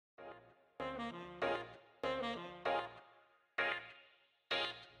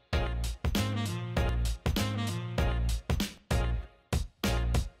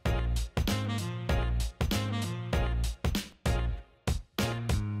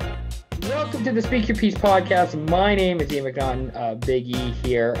Welcome to the Speak Your Piece podcast. My name is Ian McNaughton, Big E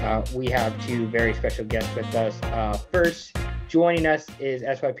here. We have two very special guests with us. First, joining us is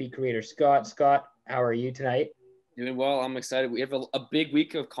SYP creator Scott. Scott, how are you tonight? Doing well. I'm excited. We have a big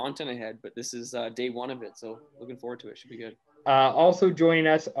week of content ahead, but this is day one of it, so looking forward to it. Should be good. Also joining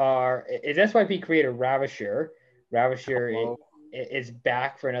us is SYP creator Ravisher. Ravisher is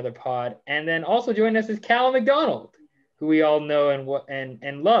back for another pod, and then also joining us is Callum McDonald, who we all know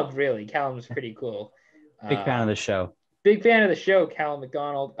and love. Really, Callum's pretty cool. Big fan of the show. Big fan of the show, Callum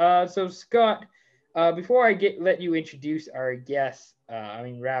McDonald. So Scott, before I let you introduce our guests,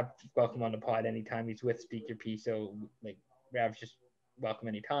 Rav, welcome on the pod anytime. He's with Speak Your Piece, so Rav's just welcome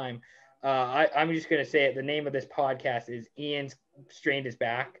anytime. I'm just gonna say it. The name of this podcast is Ian's strained his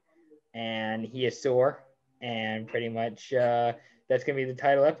back, and he is sore, and pretty much that's gonna be the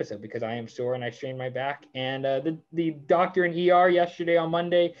title episode because I am sore and I strained my back. And the doctor in ER yesterday on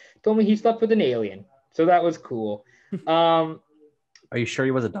Monday told me he slept with an alien, so that was cool. Are you sure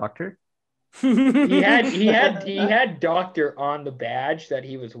he was a doctor? he had doctor on the badge that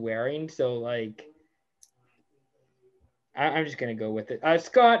he was wearing, so I'm just gonna go with it.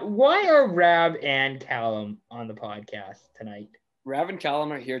 Scott, why are Rav and Callum on the podcast tonight? Rav and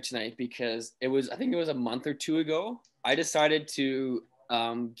Callum are here tonight because I think it was a month or two ago, I decided to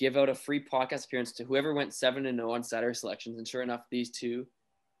give out a free podcast appearance to whoever went 7-0 on Saturday selections, and sure enough, these two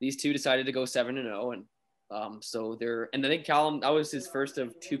decided to go 7-0, and and I think Callum, that was his first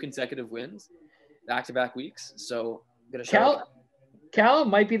of two consecutive wins, back-to-back weeks. So I'm gonna shout out.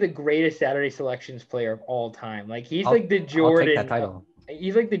 Callum might be the greatest Saturday selections player of all time. He's like the Jordan. I'll take that title.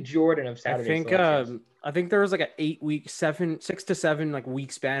 He's like the Jordan of Saturday selections. I think there was like an 6 to 7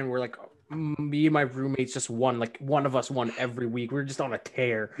 week span where me and my roommates just won. One of us won every week. We were just on a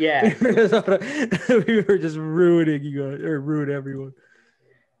tear. Yeah. We were just ruining everyone.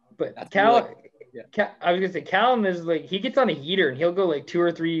 But Callum, I was gonna say Callum is he gets on a heater and he'll go 2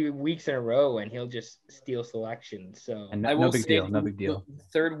 or 3 weeks in a row and he'll just steal selections. So and no big deal. The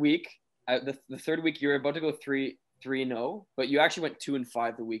third week, the third week you're about to go 3-0, but you actually went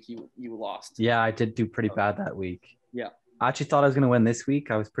 2-5 the week you lost. Yeah, I did do pretty bad that week. Yeah, I actually thought I was gonna win this week.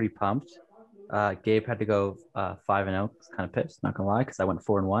 I was pretty pumped. Gabe had to go 5-0. I was kind of pissed, not gonna lie, because I went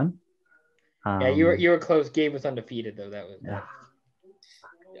 4-1. Yeah, you were close. Gabe was undefeated though. That was. Yeah.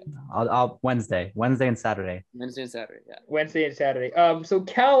 I'll Wednesday and Saturday. Wednesday and Saturday, yeah. Wednesday and Saturday. So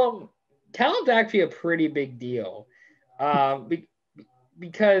Callum's actually a pretty big deal.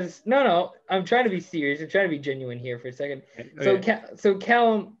 Because I'm trying to be serious. I'm trying to be genuine here for a second. Okay. So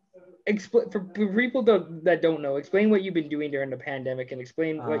Callum, for people that don't know, explain what you've been doing during the pandemic and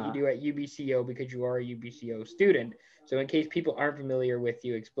explain what you do at UBCO because you are a UBCO student. So in case people aren't familiar with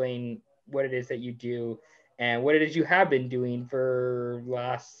you, explain what it is that you do and what it is you have been doing for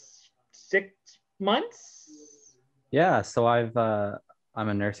last 6 months. Yeah, so I'm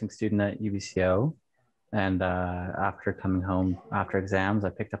a nursing student at UBCO, and after coming home after exams, I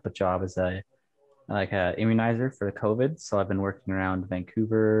picked up a job as a immunizer for the COVID. So I've been working around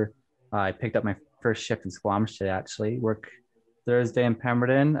Vancouver. I picked up my first shift in Squamish today, actually. Work Thursday in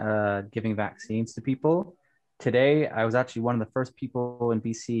Pemberton, giving vaccines to people. Today, I was actually one of the first people in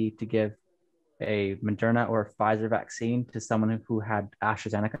BC to give a Moderna or Pfizer vaccine to someone who had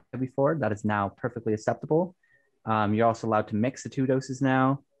AstraZeneca before. That is now perfectly acceptable. You're also allowed to mix the 2 doses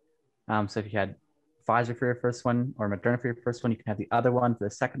now. So if you had Pfizer for your first one or Moderna for your first one, you can have the other one for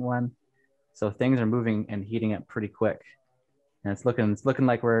the second one. So things are moving and heating up pretty quick. And it's looking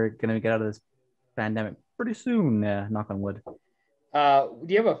like we're going to get out of this pandemic pretty soon, knock on wood. Do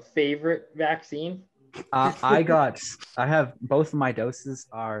you have a favorite vaccine? I have both of my doses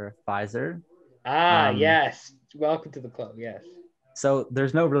are Pfizer. Yes. Welcome to the club. Yes. So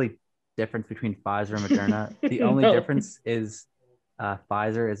there's no really difference between Pfizer and Moderna. The only difference is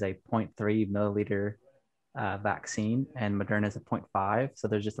Pfizer is a 0.3 milliliter vaccine and Moderna is a 0.5. So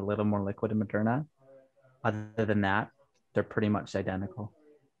there's just a little more liquid in Moderna. Other than that, they're pretty much identical.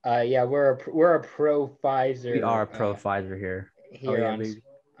 Yeah, we're a pro Pfizer. We are a pro Pfizer here.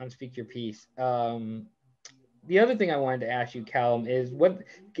 On Speak Your Piece. The other thing I wanted to ask you, Callum, is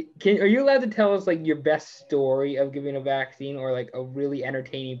are you allowed to tell us your best story of giving a vaccine or a really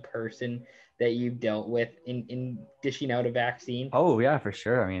entertaining person that you've dealt with in dishing out a vaccine? Oh yeah, for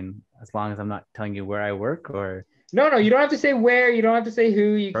sure. As long as I'm not telling you where I work or. No, you don't have to say where. You don't have to say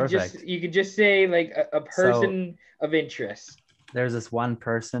who. You Perfect. could just say a person of interest. There's this one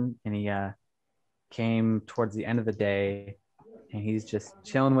person, and he came towards the end of the day, and he's just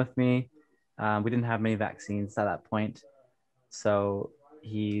chilling with me. We didn't have many vaccines at that point. So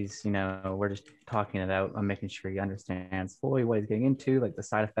he's, we're just talking it out. I'm making sure he understands fully what he's getting into, like the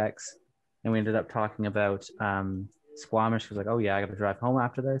side effects. and we ended up talking about Squamish. He was like, "Oh yeah, I got to drive home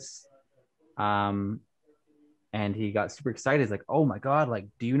after this." And he got super excited. He's like, "Oh my god, like,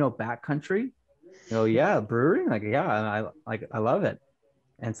 do you know backcountry?" I go, "Yeah, brewery." Like, yeah, and I love it.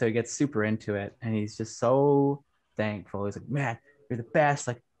 And so he gets super into it, and he's just so thankful. He's like, "Man, you're the best.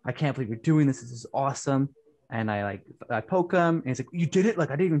 Like, I can't believe you're doing this. This is awesome." And I poke him, and he's like, "You did it?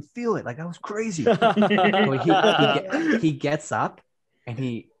 Like, I didn't even feel it. Like, that was crazy." So he gets up, and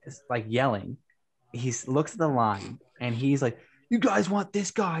he is like yelling. He looks at the line, and he's like, "You guys want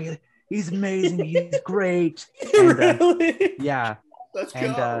this guy? He's amazing. He's great." And Really? yeah, Let's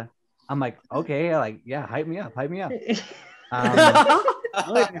and go. I'm like, "Okay, like, yeah, hype me up, hype me up."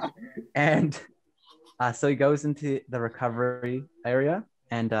 And so he goes into the recovery area,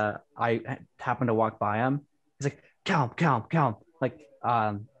 and I happen to walk by him. He's like, Callum, like,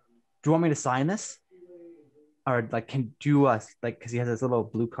 do you want me to sign this? Or like, can do us like, because he has this little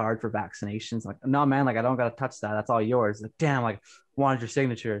blue card for vaccinations. Like, no, man, like, I don't gotta touch that. That's all yours. Like, damn, like, wanted your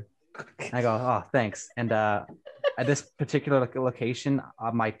signature. And I go, "Oh, thanks." And at this particular location,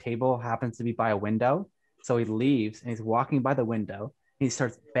 my table happens to be by a window. So he leaves and he's walking by the window. He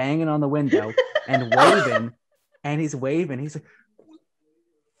starts banging on the window and waving, and he's waving.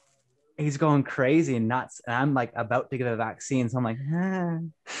 He's going crazy and nuts. And I'm like about to get a vaccine, so I'm like, ah.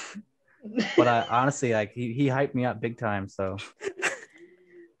 But honestly, like, he hyped me up big time. So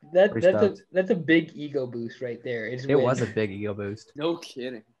that's a big ego boost right there. it was a big ego boost. No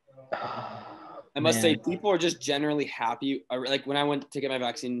kidding. Oh, I must man. say, people are just generally happy. Like when I went to get my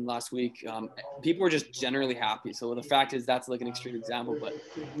vaccine last week, people were just generally happy. So the fact is, that's like an extreme example. But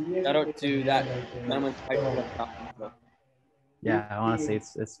shout out to that gentleman. Yeah, honestly,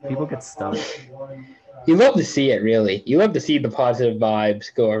 it's people get stoked. You love to see it, really. You love to see the positive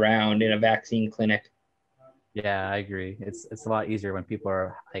vibes go around in a vaccine clinic. Yeah, I agree. It's a lot easier when people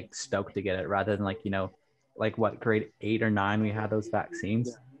are like stoked to get it, rather than like, like what, grade 8 or 9 we had those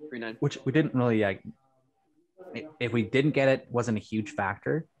vaccines, Yeah, which we didn't really like. If we didn't get it, wasn't a huge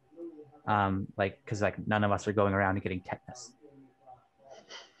factor, like, because like none of us are going around and getting tetanus.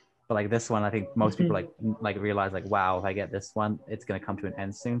 But like this one, I think most people like realize like, wow, if I get this one, it's gonna come to an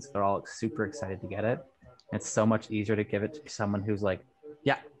end soon. So they're all super excited to get it. It's so much easier to give it to someone who's like,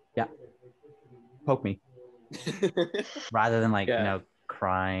 yeah, poke me, rather than like,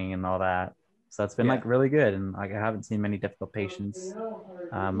 crying and all that. So it's been like really good, and like I haven't seen many difficult patients.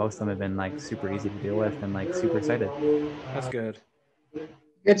 Most of them have been like super easy to deal with and like super excited. That's good.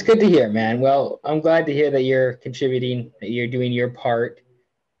 It's good to hear, man. Well, I'm glad to hear that you're contributing, that you're doing your part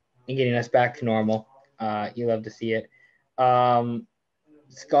in getting us back to normal. You love to see it.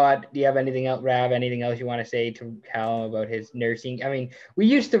 Scott, do you have anything else, Rav, anything else you want to say to Callum about his nursing? I mean, we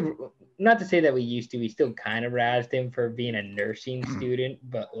used to, not to say that we still kind of razzed him for being a nursing student,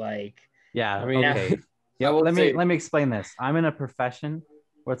 but like, yeah, I mean, okay. Yeah, let me explain this. I'm in a profession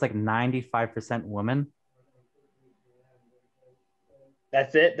where it's like 95% women.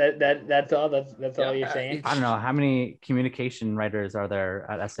 That's it. That's all. That's all you're saying. I don't know how many communication writers are there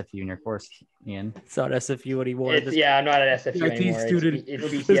at SFU in your course, Ian. It's not SFU anymore. I'm not at SFU anymore. Student. It's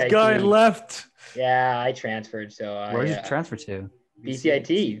BCIT. This guy left. Yeah, I transferred. So where did you transfer to?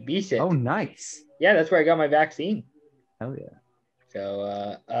 BCIT. BCIT. Oh, nice. Yeah, that's where I got my vaccine. Oh yeah. So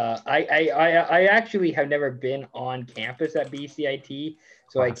I actually have never been on campus at BCIT,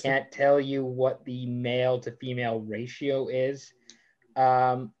 so awesome. I can't tell you what the male to female ratio is.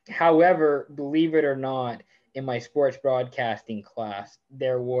 However, believe it or not, in my sports broadcasting class,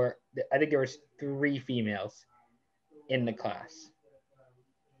 there was 3 females in the class.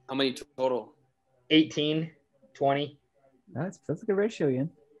 How many total? 18, 20. That's a good ratio, Ian.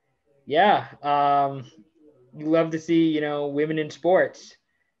 Yeah. You love to see, women in sports.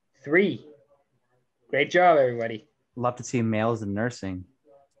 3. Great job, everybody. Love to see males in nursing.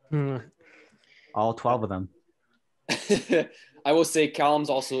 All 12 of them. I will say Callum's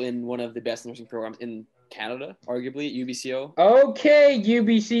also in one of the best nursing programs in Canada, arguably at UBCO. Okay,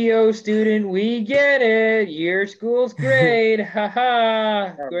 UBCO student, we get it. Your school's great.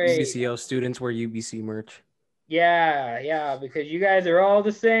 Haha, great. UBCO students wear UBC merch. Yeah, because you guys are all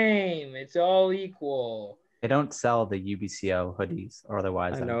the same. It's all equal. They don't sell the UBCO hoodies, or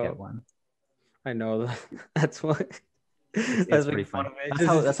otherwise I would get one. I know. That's what. It's pretty funny.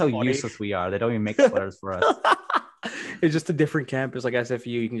 That's how useless we are. They don't even make sweaters for us. It's just a different campus, like SFU.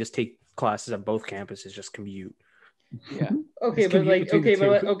 You can just take classes at both campuses, just commute. Yeah. Okay, but like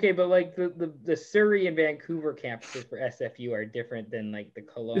the Surrey and Vancouver campuses for SFU are different than like the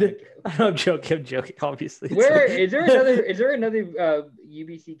Kelowna. I'm joking. Obviously. Is there another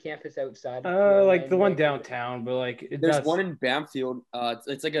UBC campus outside? Like the one downtown, but like there's one in Bamfield.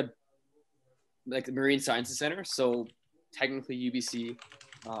 It's like a like the Marine Sciences Center. So technically UBC,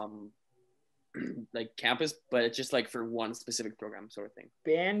 like campus, but it's just like for one specific program sort of thing.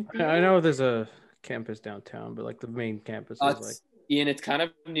 Band. I know there's a campus downtown, but like the main campus is like. Ian, it's kind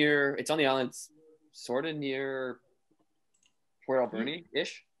of near. It's on the island, sort of near Port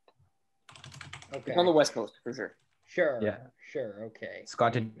Alberni-ish. Okay. It's on the west coast for sure. Sure. Yeah. Sure. Okay.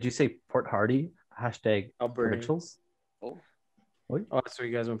 Scott, did you say Port Hardy? Hashtag Alberta. provincials? Oh, Oh, so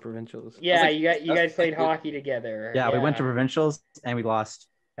you guys went provincials. Yeah, like, you guys played hockey together. Yeah, we went to provincials and we lost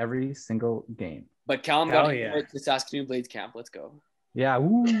every single game. but Callum Hell got yeah. to Saskatoon Blades camp. Let's go. Yeah,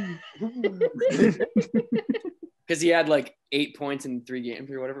 woo. Because he had like 8 points in 3 games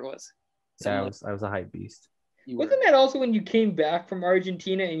or whatever it was. Yeah, I was a hype beast. Wasn't that also when you came back from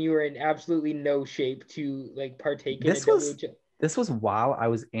Argentina and you were in absolutely no shape to like partake in This was while I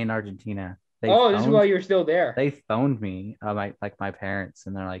was in Argentina. This is while you're still there. They phoned me, my parents,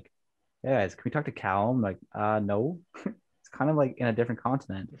 and they're like, "Yeah, guys, can we talk to Callum?" Like, no. It's kind of like in a different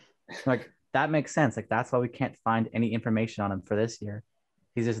continent. Like, that makes sense. Like, that's why we can't find any information on him for this year.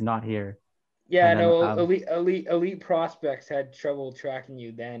 He's just not here. Yeah, And then, elite prospects had trouble tracking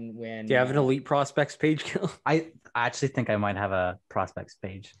you then when. Do you have an elite prospects page, Gil? I actually think I might have a prospects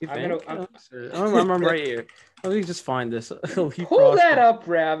page. I'm right here. Let me just find this. Pull that up,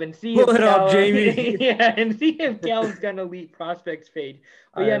 Rav, and see. Pull it up, Jamie. Yeah, and see if Callum's got an elite prospects page.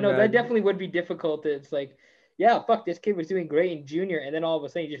 But yeah, no, that definitely would be difficult. It's like, yeah, fuck, this kid was doing great in junior, and then all of a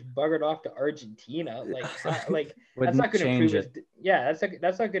sudden he just buggered off to Argentina. Like that's not going to improve his. Yeah,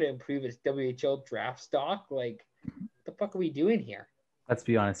 that's not going to improve his WHL draft stock. Like, what the fuck are we doing here? Let's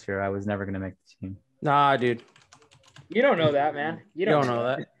be honest here. I was never going to make the team. Nah, dude. You don't know that, man. You don't know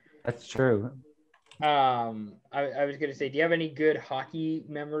that. That's true. I was gonna say, do you have any good hockey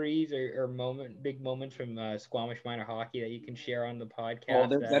memories or big moments from Squamish minor hockey that you can share on the podcast? Oh,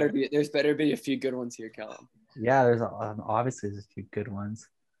 there's better be a few good ones here, Callum. Yeah, there's obviously a few good ones.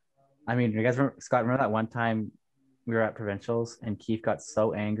 I mean, you guys remember that one time we were at provincials and Keith got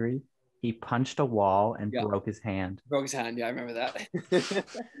so angry he punched a wall and broke his hand. Broke his hand, yeah, I remember that.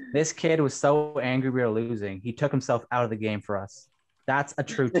 This kid was so angry we were losing. He took himself out of the game for us. That's a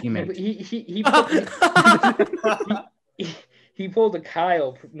true teammate. He pulled a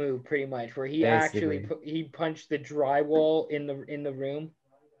Kyle move pretty much, where he actually he punched the drywall in the room.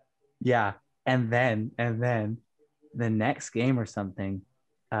 Yeah, and then the next game or something,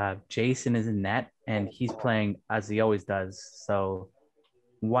 Jason is in net and he's playing as he always does. So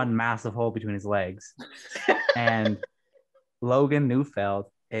one massive hole between his legs, and Logan Neufeld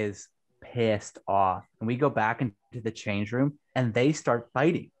is pissed off, and we go back into the change room and they start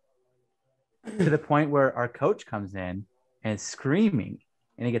fighting to the point where our coach comes in and is screaming,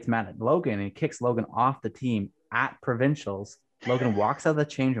 and he gets mad at Logan and he kicks Logan off the team at provincials. Logan walks out of the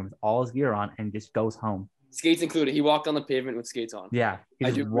change room with all his gear on and just goes home. Skates included. He walked on the pavement with skates on. Yeah, he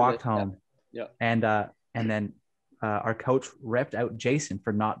just walked home. Yeah. And then our coach ripped out Jason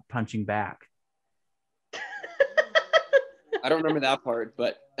for not punching back. I don't remember that part,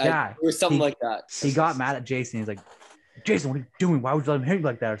 but yeah, it was something like that. He got mad at Jason. He's like, "Jason, what are you doing? Why would you let him hit you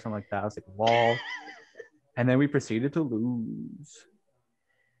like that?" or something like that. I was like, "Lol." And then we proceeded to lose.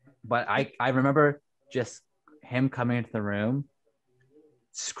 But I remember just him coming into the room,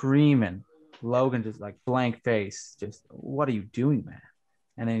 screaming. Logan just like blank face, just, "What are you doing, man?"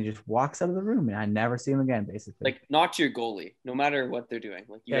 And then he just walks out of the room, and I never see him again, basically. Like, not to your goalie, no matter what they're doing.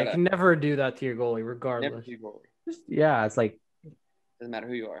 Like, you can never do that to your goalie, regardless. Never to your goalie. It's like, doesn't matter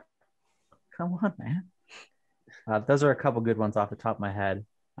who you are. Come on, man. Those are a couple good ones off the top of my head.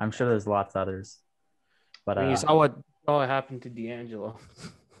 I'm sure there's lots others. But you saw what happened to D'Angelo.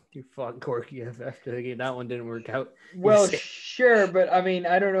 You fought Corky after the game. That one didn't work out. Well, sure, but I mean,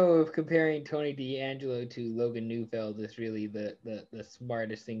 I don't know if comparing Tony D'Angelo to Logan Neufeld is really the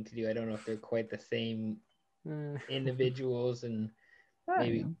smartest thing to do. I don't know if they're quite the same individuals, and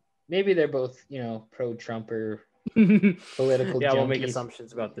maybe they're both, pro-Trump or political. Yeah, junkies. we'll make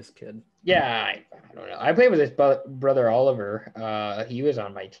assumptions about this kid. Yeah, I don't know. I played with his brother Oliver. He was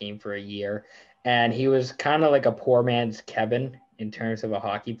on my team for a year, and he was kind of like a poor man's Kevin in terms of a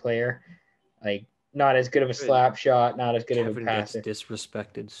hockey player. Like, not as good of a slap shot, not as good of a passer. Gets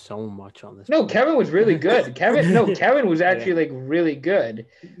disrespected so much on this. No, Kevin was really good. Kevin was actually like really good.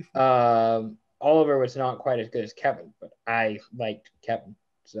 Oliver was not quite as good as Kevin, but I liked Kevin.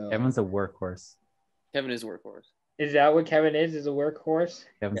 So Kevin's a workhorse. Kevin is a workhorse. Is that what Kevin is? Is a workhorse?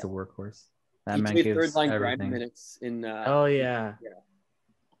 Kevin's a workhorse. That he man played gives third line everything. grind minutes in. Oh yeah.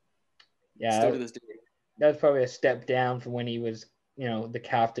 Yeah. Still to this day. That was probably a step down from when he was, the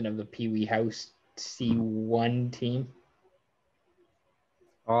captain of the Pee Wee House C1 team.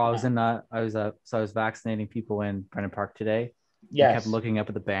 Oh, I was vaccinating people in Brennan Park today. I Yes. kept looking up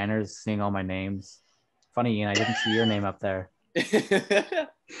at the banners, seeing all my names. Funny, Ian, I didn't see your name up there.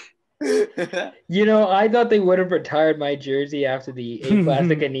 You know, I thought they would have retired my jersey after the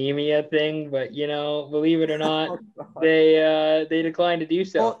aplastic anemia thing, but you know, believe it or not, they declined to do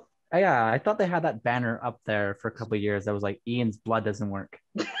so. Well, yeah, I thought they had that banner up there for a couple of years that was like Ian's blood doesn't work.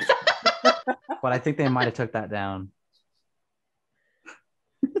 But I think they might have took that down.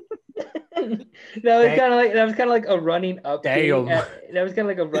 That was kind of like a running update. Damn. That was kind of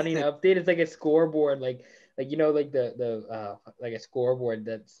like a running update. It's like a scoreboard, like you know, like the like a scoreboard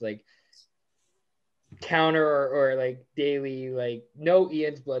that's like counter or like daily, like no,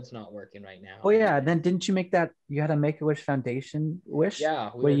 Ian's blood's not working right now. Oh yeah, then didn't you make that? You had a Make-A-Wish Foundation wish, Yeah,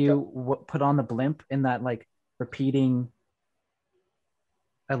 where you put on the blimp in that like repeating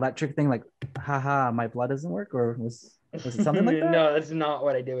electric thing, like haha, my blood doesn't work, or was it something like that? No, that's not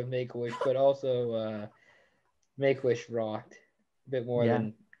what I did with Make-A-Wish, but also Make-A-Wish rocked a bit more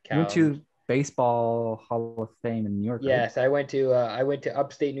than You went Callum. to Baseball Hall of Fame in New York. Yes, right? I went to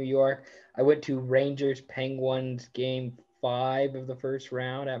upstate New York. I went to Rangers Penguins game 5 of the first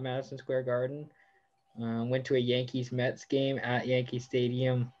round at Madison Square Garden. Went to a Yankees Mets game at Yankee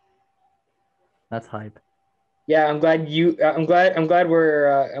Stadium. That's hype. Yeah, I'm glad you're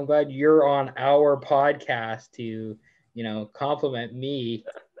on our podcast to, you know, compliment me.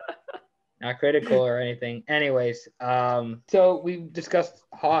 Not critical or anything. Anyways, so we've discussed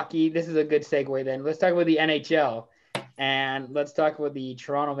hockey. This is a good segue then. Let's talk about the NHL. And let's talk about the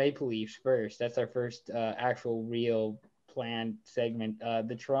Toronto Maple Leafs first. That's our first actual real planned segment.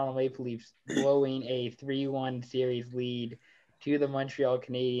 The Toronto Maple Leafs blowing a 3-1 series lead to the Montreal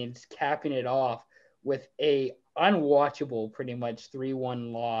Canadiens, capping it off with a unwatchable pretty much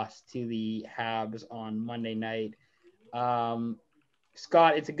 3-1 loss to the Habs on Monday night.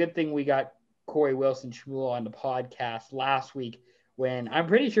 Scott, it's a good thing we got Corey Wilson Schmuel on the podcast last week when I'm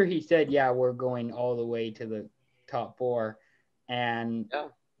pretty sure he said, yeah, we're going all the way to the top 4 and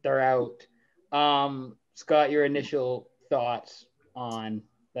they're out. Scott, your initial thoughts on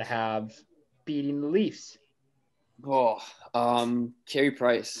the Habs beating the Leafs? Carey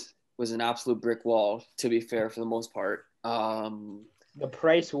Price was an absolute brick wall, to be fair, for the most part. The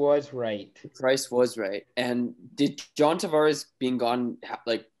price was right. And did John Tavares being gone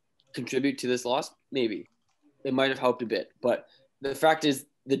like contribute to this loss? Maybe. It might have helped a bit. But the fact is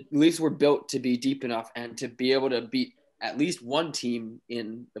the Leafs were built to be deep enough and to be able to beat at least one team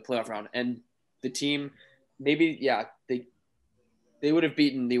in the playoff round. And the team, maybe, yeah, they would have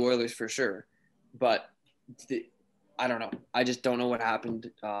beaten the Oilers for sure. But I don't know. I just don't know what happened.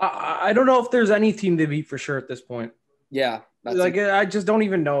 I don't know if there's any team they beat for sure at this point. Yeah. I just don't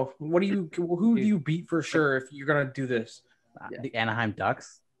even know. Who do you beat for sure if you're going to do this? The Anaheim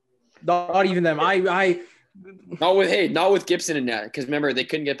Ducks? Not even them. Not with Gibson and that, because remember they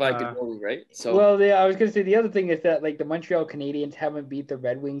couldn't get by good goalies, right? So well, yeah, I was gonna say the other thing is that like the Montreal Canadiens haven't beat the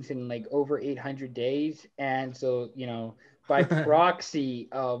Red Wings in like over 800 days, and so you know by proxy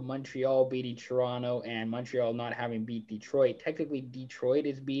of Montreal beating Toronto and Montreal not having beat Detroit, technically Detroit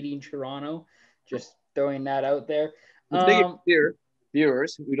is beating Toronto. Just throwing that out there. The thing here,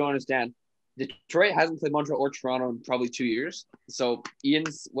 viewers, we don't understand. Detroit hasn't played Montreal or Toronto in probably 2 years. So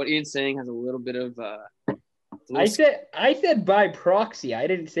what Ian's saying has a little bit of. I said by proxy. I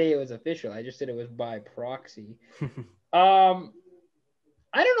didn't say it was official. I just said it was by proxy. I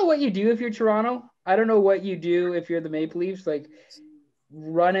don't know what you do if you're Toronto. I don't know what you do if you're the Maple Leafs. Like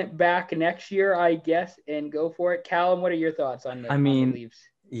run it back next year, I guess, and go for it. Callum, what are your thoughts on the Leafs?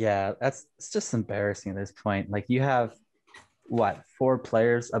 Yeah, it's just embarrassing at this point. Like you have 4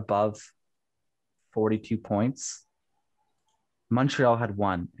 players above 42 points. Montreal had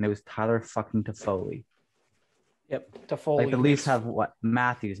 1, and it was Tyler fucking Toffoli. Yep, Toffoli. Like the Leafs have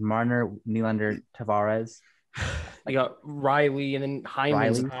Matthews, Marner, Nylander, Tavares. I got Riley, and then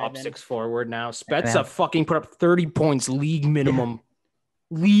Hyman's top 6 forward now. Spezza fucking put up 30 points, league minimum.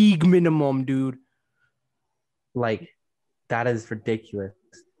 Yeah. League minimum, dude. Like, that is ridiculous.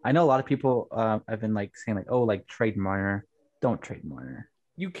 I know a lot of people have been like saying like, oh, like trade Marner. Don't trade Marner.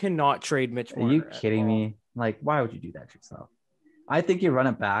 You cannot trade Mitch Marner. Are you kidding me? Like, why would you do that to yourself? I think you run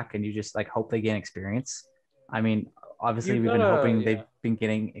it back and you just like hope they gain experience. I mean, obviously we've been hoping they've been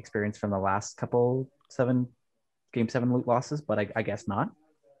getting experience from the last couple game 7 losses, but I guess not.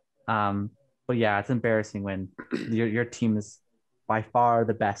 But yeah, it's embarrassing when your team is by far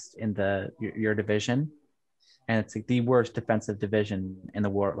the best in your division, and it's like the worst defensive division in the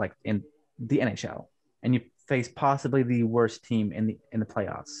world, like in the NHL, and you face possibly the worst team in the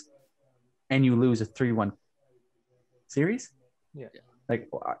playoffs, and you lose a 3-1 series. Yeah, Like,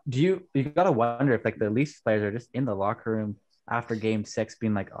 you gotta wonder if like the Leafs players are just in the locker room after Game 6,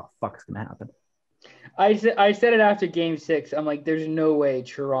 being like, "Oh, fuck's gonna happen." I said it after Game 6. I'm like, there's no way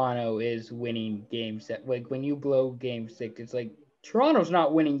Toronto is winning Game 7. Like when you blow Game 6, it's like Toronto's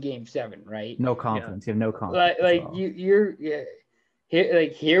not winning Game 7, right? No confidence. You have no confidence. Like you're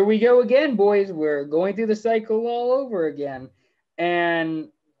here we go again, boys. We're going through the cycle all over again, and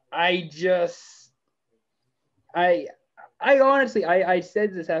I honestly, I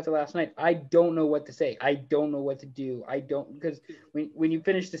said this after last night. I don't know what to say. I don't know what to do. Because when you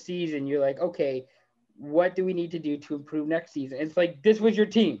finish the season, you're like, okay, what do we need to do to improve next season? It's like, this was your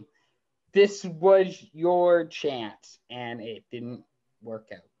team. This was your chance, and it didn't work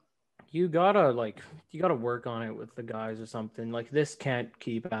out. You gotta work on it with the guys or something. Like, this can't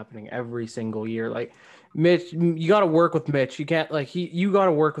keep happening every single year. Like, Mitch, you gotta work with Mitch. You can't you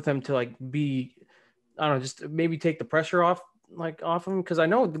gotta work with him to like be, I don't know, just maybe take the pressure off him, because I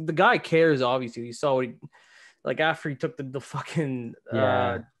know the guy cares. Obviously, you saw what he, like after he took the fucking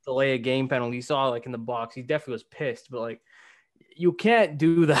delay of game penalty. You saw like in the box, he definitely was pissed. But like, you can't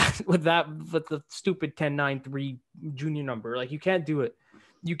do that with the stupid 10-9-3 junior number. Like, you can't do it.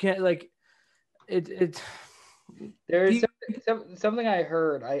 You can't like it. There's something I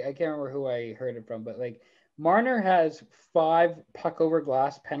heard. I can't remember who I heard it from, but like Marner has 5 puck over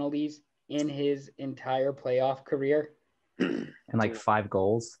glass penalties in his entire playoff career, and like 5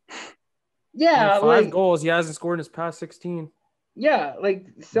 goals. Yeah, 5 goals. He hasn't scored in his past 16. Yeah, like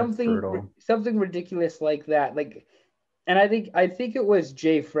something ridiculous like that. Like, and I think it was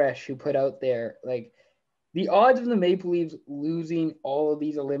Jay Fresh who put out there like, the odds of the Maple Leafs losing all of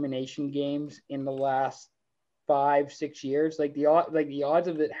these elimination games in the last 5-6 years, like the odds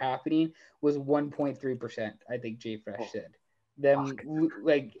of it happening was 1.3%. I think Jay Fresh said. Them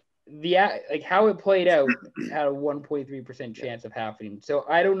like how it played out had a 1.3% chance of happening. So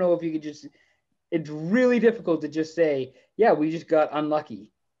I don't know if you could just. It's really difficult to just say, yeah, we just got unlucky,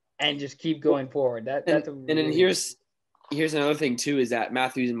 and just keep going forward. That's here's another thing too, is that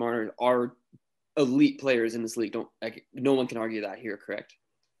Matthews and Marner are elite players in this league. No one can argue that here, correct?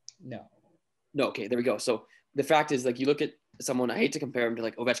 No. Okay, there we go. So the fact is, like, you look at someone, I hate to compare him to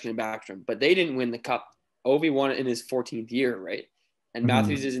like Ovechkin and Backstrom, but they didn't win the cup. Ovi won it in his 14th year, right? And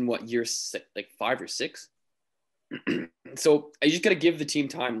Matthews is in what, year 6, like 5 or 6? So I just got to give the team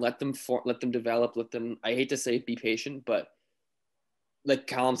time, let them develop, I hate to say be patient, but like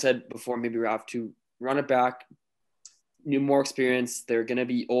Callum said before, maybe we have to run it back, more experience. They're going to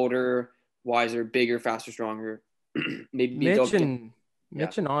be older, wiser, bigger, faster, stronger. Maybe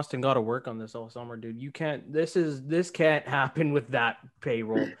Mitch and Austin got to work on this all summer, dude. You can't. This can't happen with that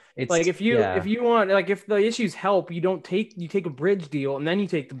payroll. It's like if you want, like, if the issues help, you take a bridge deal and then you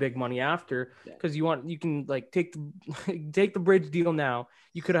take the big money after, because you can like take the bridge deal now.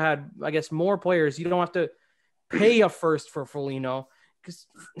 You could have had, I guess, more players. You don't have to pay a first for Foligno, because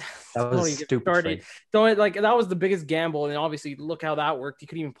that was stupid. Don't like, that was the biggest gamble, and obviously look how that worked. He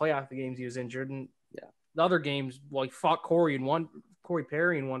couldn't even play half the games he was injured, and the other games, well, he fought Corey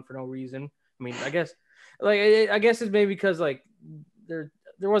Perry and won for no reason. I mean, I guess it's maybe because like there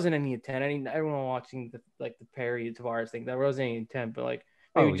wasn't any intent. Everyone watching the Perry Tavares thing, there wasn't any intent, but like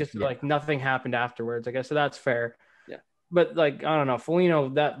maybe like nothing happened afterwards, I guess. So that's fair. Yeah. But like, I don't know, Foligno,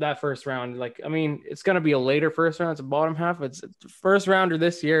 that first round, like, I mean, it's gonna be a later first round. It's a bottom half. It's first rounder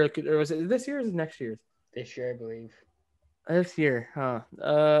this year. Or was it this year? Or is it next year? This year, I believe. This year, huh?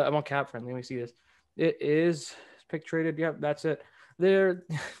 I'm on Cap Friendly. Let me see this. It is pick traded. Yep, that's it. So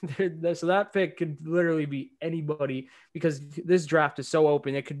that pick could literally be anybody, because this draft is so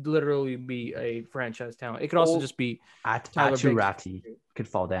open. It could literally be a franchise talent. It could also just be Atu Rafti could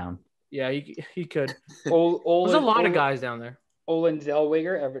fall down. Yeah, he could. There's a lot of guys down there. Olin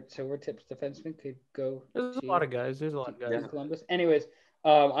Zellweger, Everett Silvertips defenseman, could go. There's a lot of guys. In Columbus. Anyways,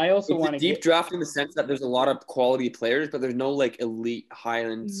 I also want to deep draft in the sense that there's a lot of quality players, but there's no like elite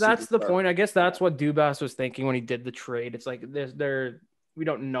Highland. That's the point. I guess that's what Dubas was thinking when he did the trade. It's like we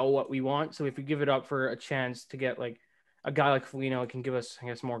don't know what we want, so if we give it up for a chance to get like a guy like Foligno, it can give us, I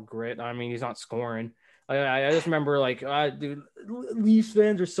guess, more grit. I mean, he's not scoring. I just remember like, dude, Leafs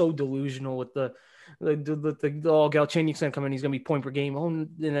fans are so delusional with the Galchenyuk's gonna come in, he's gonna be point per game. Oh, and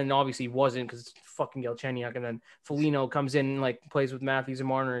then obviously he wasn't, because it's fucking Galchenyuk. And then Foligno comes in and like plays with Matthews and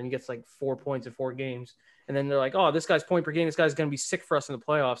Marner and he gets like 4 points in 4 games. And then they're like, oh, this guy's point per game. This guy's gonna be sick for us in the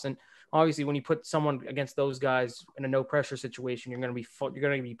playoffs. And obviously, when you put someone against those guys in a no pressure situation, you're gonna be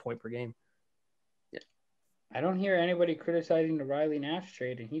point per game. Yeah. I don't hear anybody criticizing the Riley Nash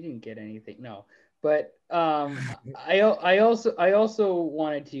trade, and he didn't get anything. No, but I also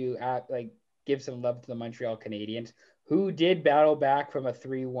wanted to give some love to the Montreal Canadiens, who did battle back from a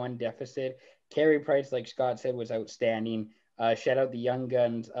 3-1 deficit. Carey Price, like Scott said, was outstanding. Shout out the young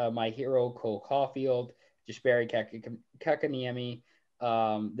guns, my hero, Cole Caulfield, Jesperi Kakaniemi.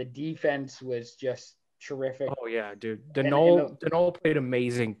 The defense was just terrific. Oh, yeah, dude. Denol played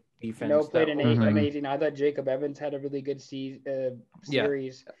amazing defense. No played amazing. I thought Jacob Evans had a really good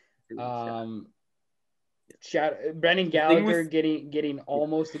series. Brendan Gallagher getting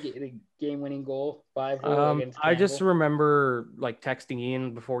almost a game-winning goal, 5-0 against Campbell. I just remember like texting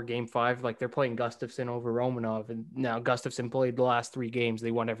Ian before Game 5, like they're playing Gustafsson over Romanov, and now Gustafsson played the last 3 games.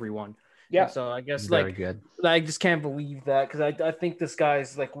 They won every one. Yeah. And so I guess very good. I just can't believe that, because I think this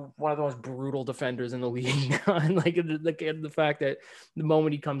guy's like one of the most brutal defenders in the league now. And like the fact that the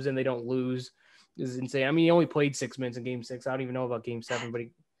moment he comes in, they don't lose is insane. I mean, he only played 6 minutes in Game 6. I don't even know about Game 7, but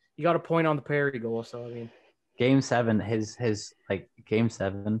he got a point on the Perry goal. So I mean, Game 7, his Game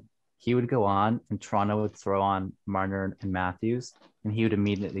 7, he would go on and Toronto would throw on Marner and Matthews, and he would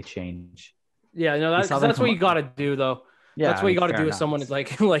immediately change. Yeah, no, that's what you got to do though. Yeah, that's what you got to do with someone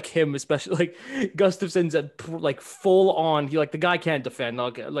like him, especially like Gustafsson's at like full on. He like the guy can't defend.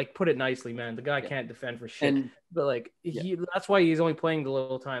 Like put it nicely, man. The guy can't defend for shit. But like that's why he's only playing the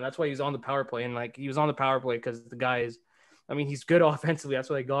little time. That's why he's on the power play, and like he was on the power play because the guy is. I mean, he's good offensively. That's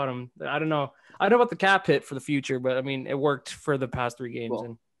why they got him. I don't know about the cap hit for the future, but I mean, it worked for the past 3 games.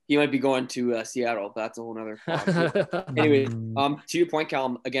 Well, he might be going to Seattle. But that's a whole nother. Anyway, to your point,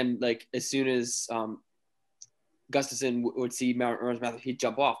 Callum. Again, like as soon as Gustafsson would see Matthews, he'd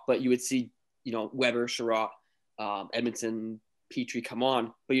jump off. But you would see, Weber, Sherratt, Edmondson, Petrie come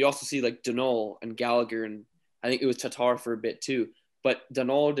on. But you'd also see like Denol and Gallagher, and I think it was Tatar for a bit too. But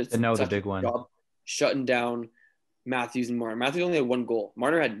Denol did such the big one job shutting down Matthews and Marner. Matthews only had 1 goal.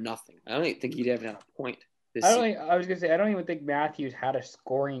 Marner had nothing. I don't even think he'd even had a point. I was gonna say I don't even think Matthews had a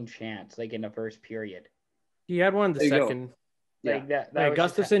scoring chance like in the first period. He had one in the second. Like that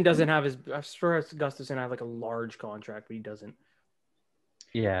Gustafsson doesn't have his. I'm sure Gustafsson had like a large contract, but he doesn't.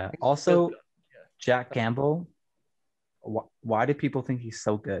 Yeah. Also, Jack Campbell. Why do people think he's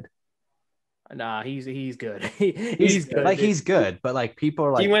so good? Nah, he's good. he's good. Like he's good, but like people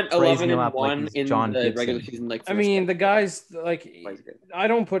are like he went 11-1 in John the Gibson. regular season. Like I mean, the guy's like I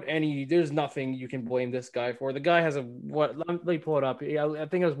don't put any. There's nothing you can blame this guy for. The guy has Let me pull it up. I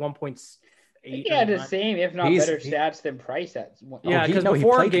think it was 1.8. He had the same, if not better, stats than Price at. Yeah, because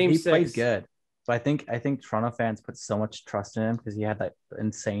before Game 6, he played good. So I think Toronto fans put so much trust in him because he had that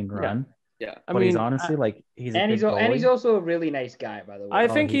insane run. Yeah, but he's honestly like he's also a really nice guy, by the way. I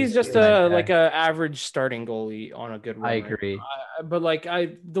think he's just like a average starting goalie on a good run. I agree, but like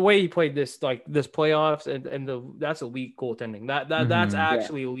the way he played this playoffs and that's elite goaltending. That's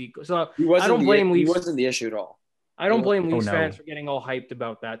actually elite. So I don't blame Leafs. He wasn't the issue at all. I don't blame Leafs fans for getting all hyped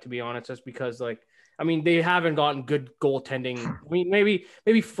about that. To be honest, just because like I mean they haven't gotten good goaltending. I mean maybe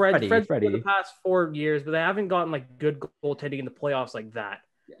Fred's for the past 4 years, but they haven't gotten like good goaltending in the playoffs like that.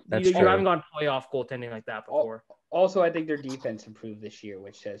 You haven't gone playoff goaltending like that before. Also, I think their defense improved this year,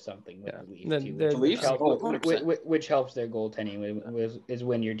 which says something with the Leafs, which helps their goaltending. Is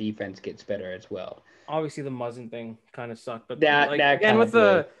when your defense gets better as well. Obviously, the Muzzin thing kind of sucked, but again with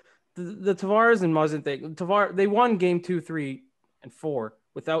the Tavares and Muzzin thing, they won Game 2, 3, and 4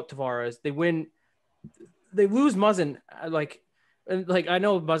 without Tavares. They lose Muzzin like I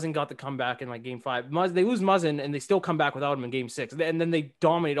know Muzzin got the comeback in like Game 5. They lose Muzzin and they still come back without him in Game 6, and then they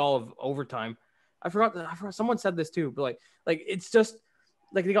dominate all of overtime. I forgot someone said this too, but like it's just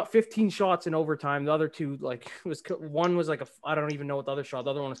like they got 15 shots in overtime. The other 2 one was like I don't even know what the other shot.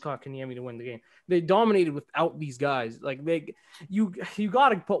 The other one was caught Kaniemi to win the game. They dominated without these guys. Like you got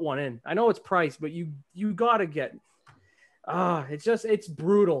to put one in. I know it's Price, but you got to get. It's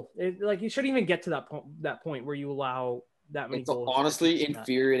brutal. You shouldn't even get to that point where you allow that many goals. It's honestly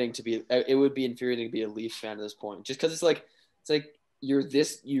infuriating to be. It would be infuriating to be a Leafs fan at this point, just because it's like you're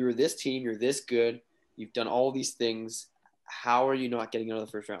this team, you're this good, you've done all these things. How are you not getting out of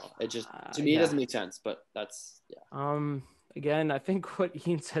the first round? It just to me it doesn't make sense. But that's Again, I think what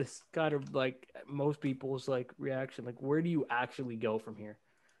Ian said is kind of like most people's like reaction. Like, where do you actually go from here?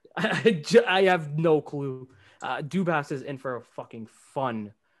 I have no clue. Dubas is in for a fucking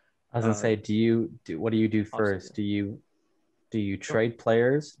fun. I was gonna say, what do you do first? Do you trade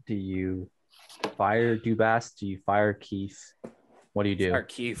players? Do you fire Dubas? Do you fire Keith? What do you do? Fire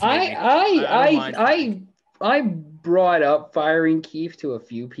Keith. I brought up firing Keith to a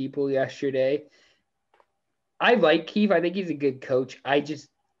few people yesterday. I like Keith. I think he's a good coach.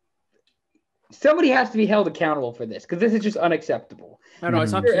 Somebody has to be held accountable for this because this is just unacceptable. I know. I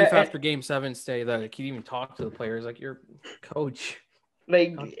saw Keith after Game 7 say that he can't even talk to the players. Like, you're coach.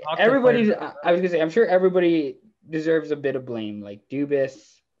 Like everybody's, I was gonna say, I'm sure everybody deserves a bit of blame. Like Dubas,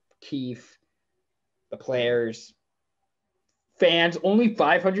 Keefe, the players, fans. Only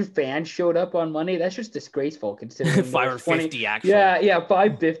 500 fans showed up on Monday. That's just disgraceful considering there was 550 actually. Yeah,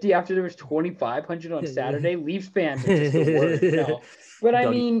 550 after there was 2,500 on Saturday. Leafs fans are just the worst. No, but I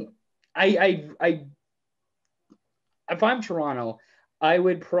mean, I if I'm Toronto, I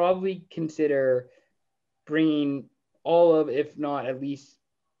would probably consider bringing all of, if not at least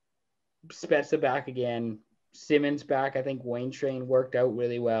Spezza back again, Simmons back. I think Wayne Train worked out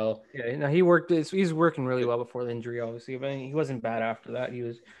really well. Yeah, no, he's working really well before the injury, obviously, but he wasn't bad after that.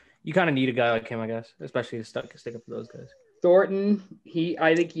 You kind of need a guy like him, I guess, especially to stick up for those guys. Thornton,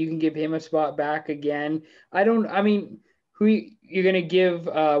 I think you can give him a spot back again. Who you're gonna give?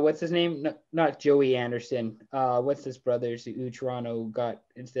 What's his name? Not Joey Anderson. What's his brothers who Toronto got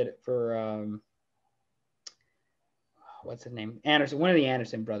instead for what's his name? Andersen, one of the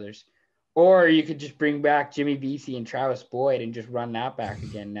Andersen brothers. Or you could just bring back Jimmy Vesey and Travis Boyd and just run that back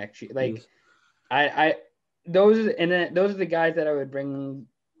again next year. Like, those are the guys that I would bring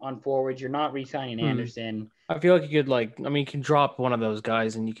on forward. You're not re-signing Andersen. I feel like you can drop one of those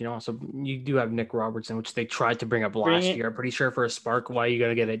guys, and you do have Nick Robertson, which they tried to bring up last year. I'm pretty sure for a spark. Why you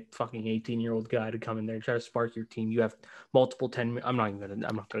gotta get a fucking 18-year-old guy to come in there and try to spark your team? You have multiple 10. I'm not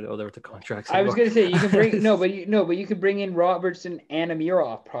gonna go there with the contracts anymore. I was gonna say you can bring but you could bring in Robertson and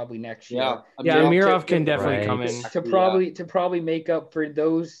Amirov probably next year. Yeah, Amirov can definitely come in to probably make up for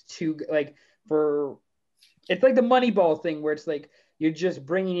those two. It's like the Moneyball thing where it's like, you're just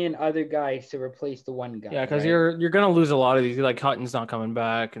bringing in other guys to replace the one guy. Yeah, because you're gonna lose a lot of these. Like Hutton's not coming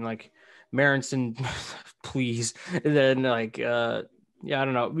back, and like Marinson, please. And then I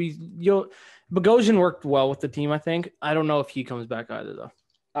don't know. Bogosian worked well with the team. I think. I don't know if he comes back either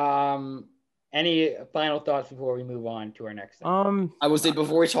though. Any final thoughts before we move on to our next thing? I would say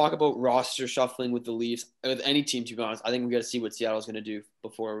before we talk about roster shuffling with the Leafs, with any team, to be honest, I think we got to see what Seattle's going to do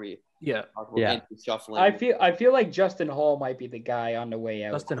before we talk about shuffling. I feel like Justin Hall might be the guy on the way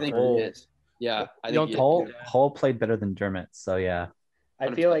out. Justin Hall. Yeah. I think Hall played better than Dermott, so yeah. I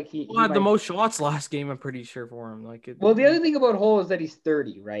feel like he had the most shots last game. I'm pretty sure for him. Well, the other thing about Hall is that he's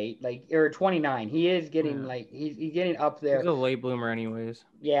 30, right? Or 29. He is getting he's getting up there. He's a late bloomer, anyways.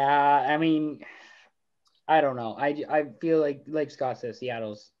 Yeah, I mean, I don't know. I feel like Scott says,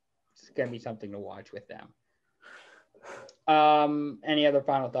 Seattle's gonna be something to watch with them. Any other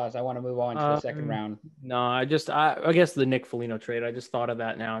final thoughts? I want to move on to the second round. No, I guess the Nick Foligno trade. I just thought of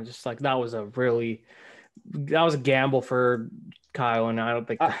that now. Just like that was a gamble for Kyle, and I don't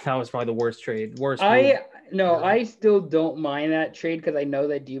think that was probably the worst trade. I still don't mind that trade because I know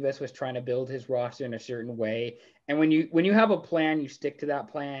that Dubas was trying to build his roster in a certain way, and when you have a plan, you stick to that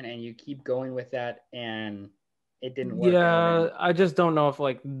plan and you keep going with that, and it didn't work. Yeah, I just don't know if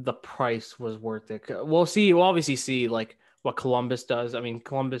the price was worth it. We'll see. We'll obviously see what Columbus does. I mean,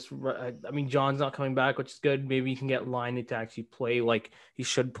 John's not coming back, which is good. Maybe you can get Line to actually play like he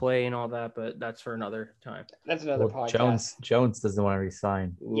should play and all that, but that's for another time. That's another podcast. Jones doesn't want to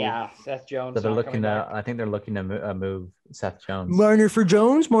resign. Yeah, Seth Jones. So I think they're looking to move Seth Jones. Marner for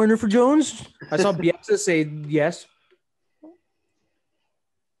Jones. I saw Bielsa say yes.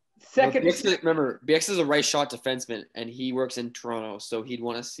 Remember, Bielsa is a right shot defenseman, and he works in Toronto, so he'd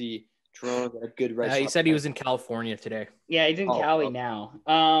want to see Toronto got a good right shot. He said he was in California today. Yeah, he's in Cali now.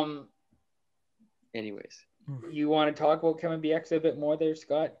 Anyways, you want to talk about Kevin Bieksa a bit more there,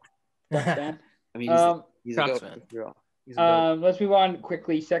 Scott? I mean, he's a fan. Let's move on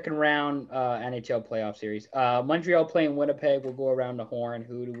quickly. Second round NHL playoff series. Montreal playing Winnipeg. We'll go around the horn.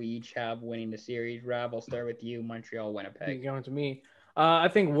 Who do we each have winning the series? Rav, I'll start with you. Montreal, Winnipeg. You're going to me. I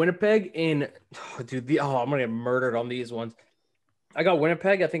think Winnipeg I'm gonna get murdered on these ones. I got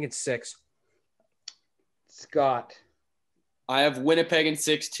Winnipeg. I think it's 6. Scott. I have Winnipeg in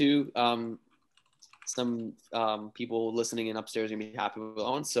 6 too. Some people listening in upstairs are gonna be happy with that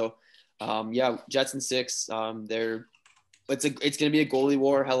one. So, Jets in 6. It's gonna be a goalie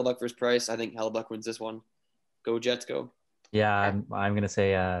war. Hellebuck versus Price. I think Hellebuck wins this one. Go Jets, go. Yeah, I'm gonna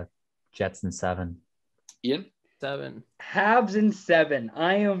say Jets in 7. Ian. 7. Habs in 7.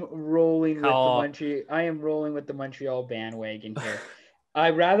 I am rolling with the Montreal bandwagon here.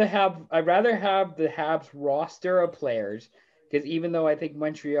 I'd rather have the Habs roster of players, because even though I think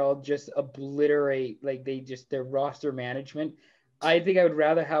Montreal just obliterate their roster management, I think I would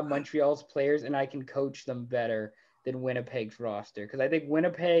rather have Montreal's players and I can coach them better than Winnipeg's roster. Because I think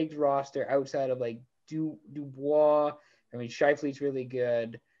Winnipeg's roster outside of Dubois, Scheifele's really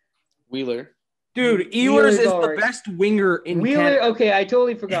good. Wheeler. Dude, Ehlers Wheeler's is all the right. best winger in Wheeler, Canada. okay, I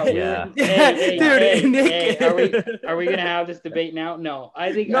totally forgot. Yeah. Wheeler, hey, Dude, Nick. are we gonna have this debate now? No,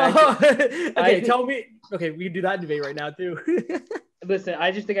 I think No. I think- Tell me. Okay, we can do that debate right now too. Listen,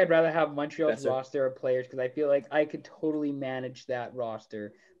 I just think I'd rather have Montreal's Yes, sir. roster of players because I feel like I could totally manage that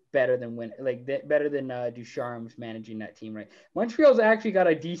roster better than better than Ducharme's managing that team. Right? Montreal's actually got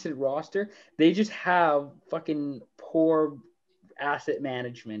a decent roster. They just have fucking poor asset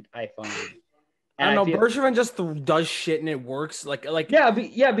management, I find. I don't know. Bergevin just does shit and it works.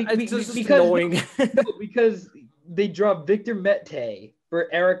 It's just because annoying. because they dropped Victor Mete for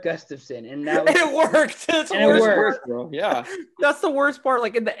Eric Gustafson, and that was, it worked. That's the and it worst worked. part. Bro. Yeah. That's the worst part.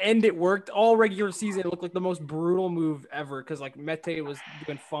 Like in the end, it worked. All regular season, it looked like the most brutal move ever because like Mete was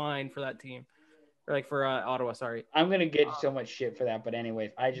doing fine for that team, or like for Ottawa. Sorry. I'm gonna get so much shit for that, but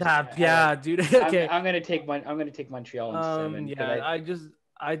anyways, I just Dude. Okay. I'm gonna take Montreal in 7.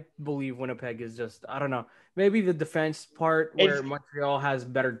 I believe Winnipeg is just, I don't know, maybe the defense part where Montreal has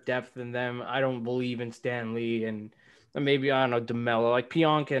better depth than them. I don't believe in Stanley and maybe, I don't know, DeMello, like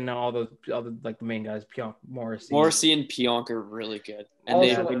Pionk and all those other, like the main guys, Pionk, Morrissey and Pionk are really good. And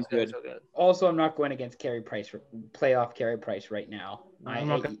Also, they've been good. Also, I'm not going against playoff Carey Price right now. I'm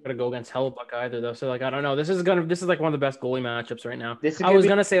not going to go against Hellebuck either, though. So, like, I don't know. This is like one of the best goalie matchups right now. I was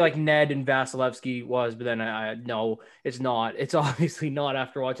going to say, like, Ned and Vasilevsky was, but then I no, it's not. It's obviously not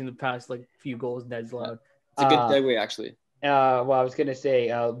after watching the past, like, few goals Ned's allowed. It's a good segue, actually. Well, I was going to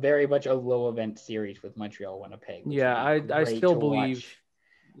say very much a low event series with Montreal Winnipeg. Yeah, I still believe. Watch.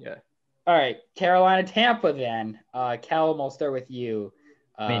 Yeah. All right, Carolina, Tampa then. Callum, I'll start with you.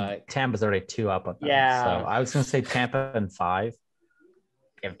 I mean, Tampa's already 2 up on them. Yeah. So I was going to say Tampa in 5.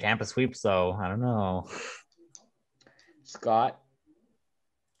 If Tampa sweeps, though, I don't know. Scott?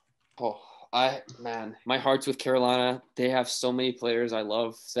 Oh, my heart's with Carolina. They have so many players I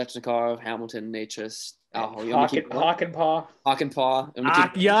love. Svechnikov, Hamilton, Natchez. Hawkenpaw.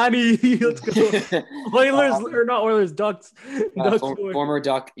 Yanni. Let's go. Oilers, or not Oilers, Ducks. Former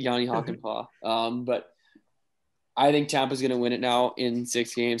Duck, Yanni Hawkenpaw. But I think Tampa's going to win it now in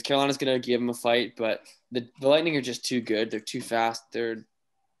 6 games. Carolina's going to give them a fight, but the Lightning are just too good. They're too fast.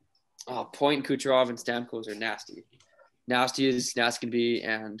 Point, Kucherov, and Stamkos are nasty. Nasty as nasty can be,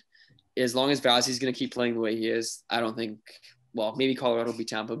 and as long as Vazzy's going to keep playing the way he is, I don't think – well, maybe Colorado will beat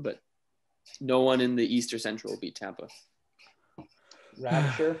Tampa, but no one in the East or Central will beat Tampa.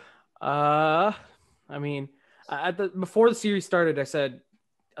 Ravisher? I mean, before the series started, I said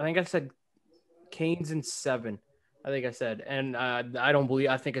Canes in 7. I think I said, and I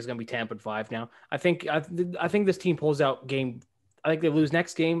think it's going to be Tampa in 5 now. I think this team pulls out game. I think they lose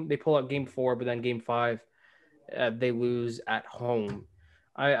next game. They pull out game 4, but then game 5, they lose at home.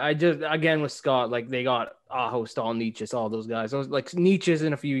 I just, again, with Scott, like they got Aho, Stahl, Nietzsche, all those guys. Like Nietzsche's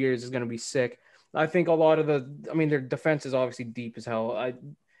in a few years is going to be sick. I think a lot of their defense is obviously deep as hell. I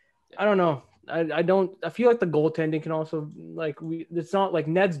don't know. I feel like the goaltending can also, it's not like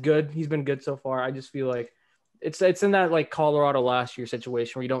Ned's good. He's been good so far. I just feel like it's in that like Colorado last year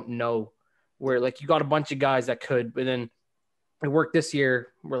situation where you don't know, where like you got a bunch of guys that could, but then it worked this year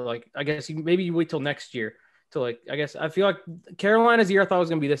where like, I guess maybe you wait till next year to like, I guess I feel like Carolina's year I thought was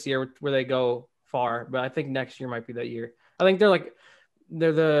going to be this year where they go far, but I think next year might be that year. I think they're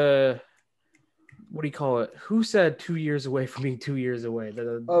the, what do you call it? Who said 2 years away from being 2 years away?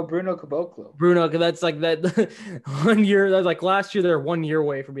 Bruno Caboclo. Bruno, that's like that 1 year. That's like last year they're 1 year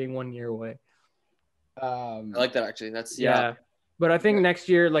away from being 1 year away. I like that actually. That's yeah. But I think next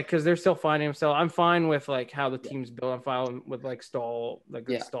year, like, because they're still finding himself. I'm fine with like how the team's built. I'm fine with like Stahl,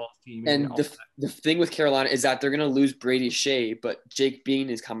 the Stahl team. And the thing with Carolina is that they're gonna lose Brady Shea, but Jake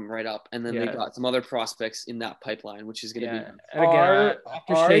Bean is coming right up, and then they got some other prospects in that pipeline, which is gonna be. And again,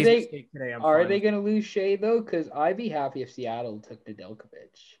 are they gonna lose Shea though? Because I'd be happy if Seattle took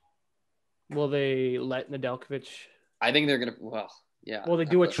Nedeljkovic. Will they let Nedeljkovic? I think they're gonna. Well. Yeah. Well, they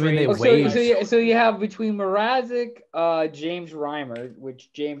do a trade. So you have between Mrazek, James Reimer,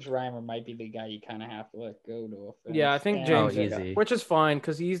 which James Reimer might be the guy you kind of have to let go to. Yeah, I think James, which is fine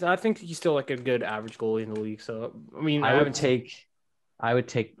because I think he's still like a good average goalie in the league. So I mean, I would take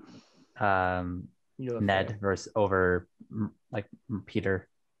Ned over like Peter.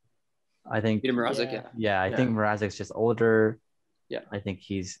 I think Peter Mrazek. Yeah, I think Mrazek's just older. Yeah, I think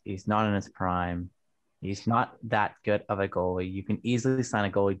he's not in his prime. He's not that good of a goalie. You can easily sign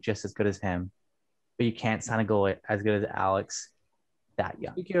a goalie just as good as him, but you can't sign a goalie as good as Alex that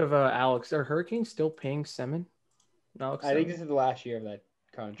young. Speaking of Alex, are Hurricanes still paying Semin? Alex, I think this is the last year of that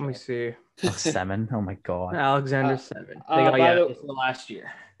contract. Let me see. Semin? Oh my God. Alexander Semin. They got this the last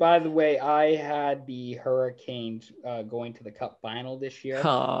year. by the way, I had the Hurricanes going to the Cup final this year.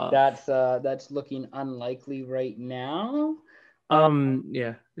 That's looking unlikely right now.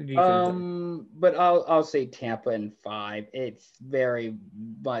 Yeah. But I'll say Tampa in 5. It's very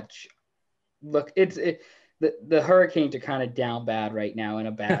much the Hurricanes are kind of down bad right now in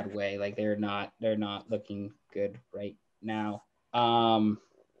a bad way. Like they're not looking good right now.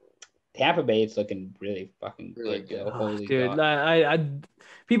 Tampa Bay is looking really fucking good. Though. Holy dude, God. I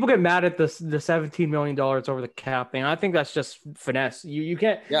people get mad at the $17 million over the cap thing. I think that's just finesse. You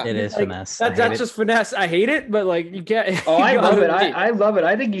can't. Yeah, it is finesse. That's just finesse. I hate it, but like you can't. Oh, I love it. I love it.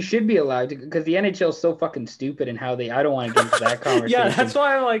 I think you should be allowed to, because the NHL is so fucking stupid and how I don't want to get into that conversation. Yeah, that's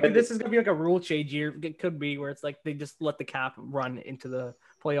why I'm like, this is gonna be like a rule change year. It could be where it's like they just let the cap run into the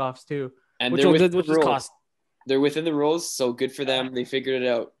playoffs too, and which is cost. They're within the rules, so good for them. They figured it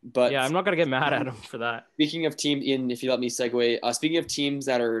out. But yeah, I'm not gonna get mad at them for that. Speaking of teams, Ian, if you let me segue, speaking of teams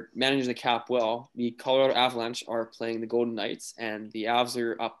that are managing the cap well, the Colorado Avalanche are playing the Golden Knights, and the Avs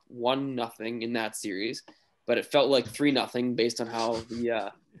are up 1-0 in that series. But it felt like 3-0 based on how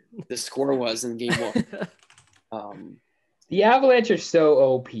the score was in game 1. The Avalanche are so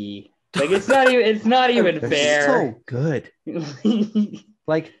OP. Like it's not even fair. So good.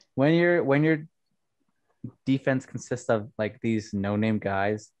 Like when your defense consists of like these no-name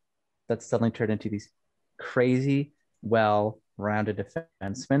guys that suddenly turn into these crazy, well-rounded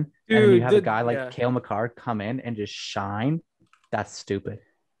defensemen, and then you have a guy like Cale McCarr come in and just shine. That's stupid.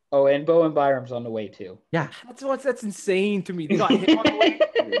 Oh, and Bowen Byram's on the way too. Yeah, that's insane to me. They got hit on the way.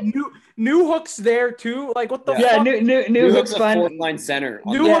 New Hook's there too. Like what the fuck? Yeah, New Hook's a fourth line center.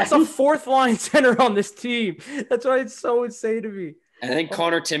 New Hook's a fourth line center on this team. That's why it's so insane to me. And I think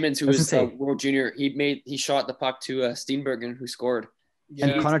Connor Timmins, who is a World Junior, he shot the puck to Steenbergen, who scored.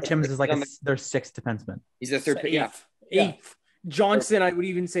 And Connor Timmins is like their 6th defenseman. He's their third. Eighth. Johnson, I would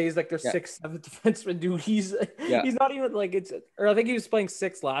even say, is like their 6th, 7th defenseman. Dude, he's not even like or I think he was playing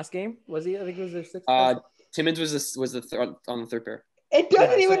 6th last game. Was he? I think it was their 6th. Timmins was on the third pair. It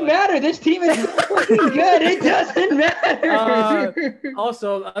doesn't even matter. This team is fucking good. It doesn't matter.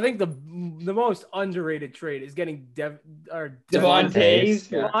 Also, I think the most underrated trade is getting Devon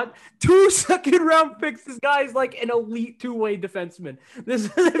Toews. 2 second-round picks. This guy's like an elite 2-way defenseman. This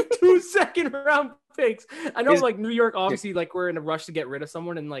is 2 second-round picks. I know, like New York, obviously, like we're in a rush to get rid of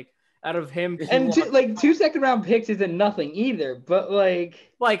someone, and like out of him, and 2 second-round picks isn't nothing either. But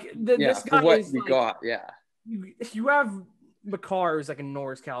this guy what is we like, got, yeah. You have McCarr is like a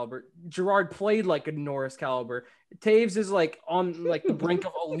Norris caliber. Gerard played like a Norris caliber. Taves is like on like the brink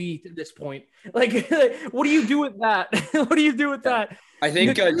of elite at this point. Like, what do you do with that? What do you do with that? I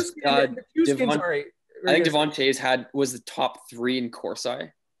think Devon Taves was the top 3 in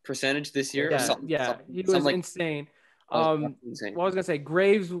Corsi percentage this year. He was insane. What I was gonna say,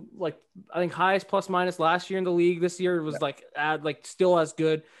 Graves, like I think highest plus minus last year in the league. This year was still as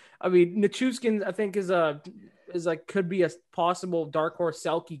good. I mean, Nichushkin, I think is like could be a possible dark horse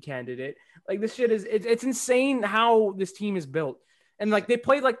Selke candidate. Like this shit it's insane how this team is built, and like they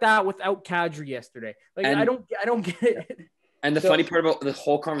played like that without Kadri yesterday. Like I don't get it. And the funny part about the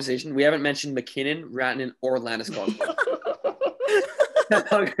whole conversation, we haven't mentioned McKinnon, Rantanen, or Landeskog.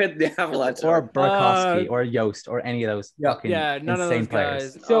 How good the Avalanche or Burakovsky or Yost or any of those none of those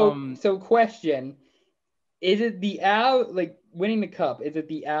players. guys. So question: is it the Avs like winning the cup? Is it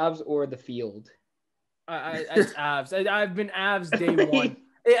the Avs or the field? It's Avs. I've been Avs day one.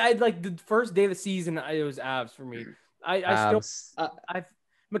 I like the first day of the season. It was Avs for me.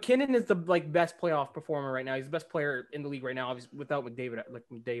 McKinnon is the best playoff performer right now. He's the best player in the league right now. Obviously, without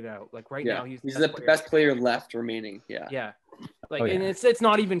McDavid out. Like right now, he's the best player left remaining. Yeah. And it's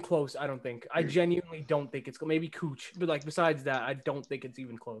not even close. I don't think. I genuinely don't think it's maybe Kuch, but like besides that, I don't think it's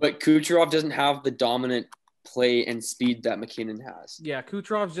even close. But Kucherov doesn't have the dominant play and speed that McKinnon has. Yeah,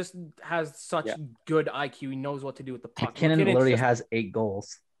 Kucherov just has such good IQ. He knows what to do with the puck. McKinnon literally has 8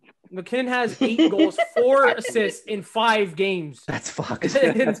 goals. McKinnon has 8 goals, 4 assists in 5 games. That's fucked.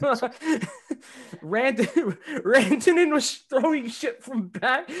 Rantanen was throwing shit from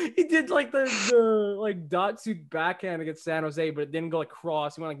back. He did like the like dot suit backhand against San Jose, but it didn't go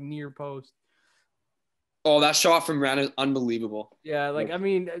across. He went like near post. Oh, that shot from Rantanen is unbelievable. Yeah, I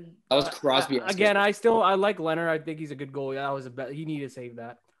mean, that was Crosby. I like Leonard. I think he's a good goalie. That was he needed to save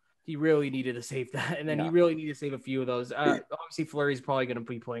that. He really needed to save that, and then he really needed to save a few of those. Obviously, Fleury's probably going to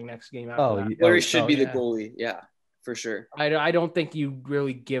be playing next game. Fleury should be the goalie. Yeah, for sure. I don't think you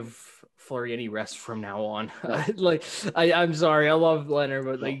really give Fleury any rest from now on. I'm sorry, I love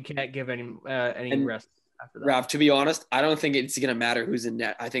Leonard, but you can't give any rest. after that. Rav, to be honest, I don't think it's gonna matter who's in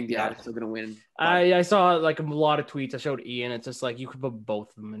net. I think the Avs are still gonna win. I saw like a lot of tweets. I showed Ian. It's just like you could put both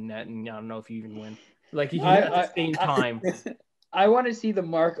of them in net, and I don't know if you even win. Like at the same time. I want to see the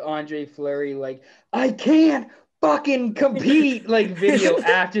Marc-Andre Fleury like I can't fucking compete like video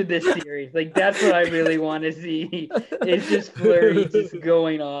after this series. Like that's what I really want to see. It's just Fleury just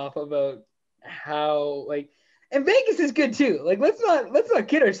going off about how like. And Vegas is good too. Like let's not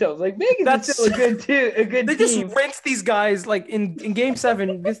kid ourselves. Like Vegas is still a good they team. Just rinse these guys like in game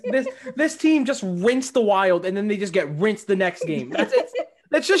 7. This team just rinsed the Wild, and then they just get rinsed the next game.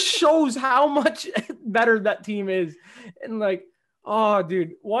 That just shows how much better that team is. And like, oh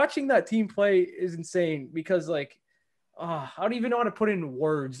dude, watching that team play is insane because like, I don't even know how to put it in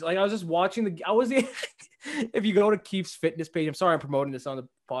words. Like I was just watching if you go to Keith's fitness page, I'm sorry I'm promoting this on the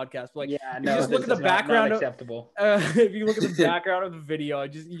podcast, but like yeah, no, just look at the background. Not acceptable. If you look at the background of the video,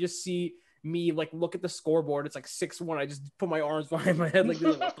 you just see me like look at the scoreboard. It's like 6-1. I just put my arms behind my head like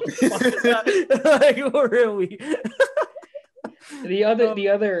this. What the fuck is that? Like really. The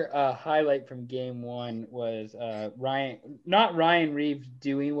other highlight from game 1 was Ryan Reeves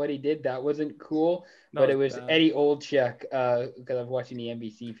doing what he did. That wasn't cool, but it was bad. Eddie Olczyk, because I'm watching the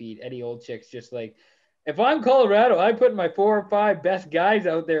NBC feed. Eddie Olczyk's just like, if I'm Colorado, I put my 4 or 5 best guys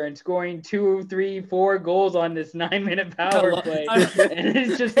out there and scoring 2, 3, 4 goals on this 9-minute power play. And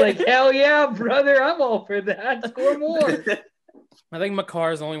it's just like, hell yeah, brother, I'm all for that. Score more. I think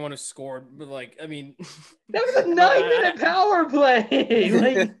Makar is the only one who scored, but like, I mean, that was a 9-minute power play.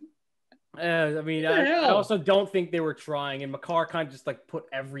 Like, I mean, I also don't think they were trying, and Makar kind of just like put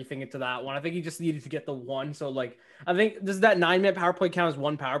everything into that one. I think he just needed to get the one. So like, I think does that 9-minute power play count as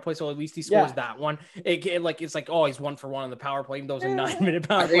one power play? So at least he scores that one. It's like oh, he's 1 for 1 on the power play, even though it's a 9-minute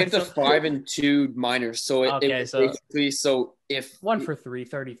power play. I think it's a 5 and 2 minors. So basically, so if 1 for 3,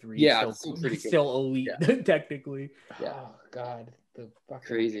 33, yeah, still elite technically. Yeah. Oh God. The fucking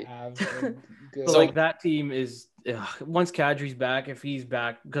crazy. So like that team is once Kadri's back, if he's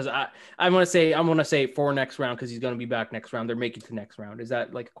back, because I'm gonna say for next round because he's gonna be back next round. They're making to next round. Is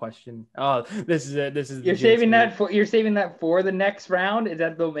that like a question? Oh, this is it. This is you're saving that for the next round. Is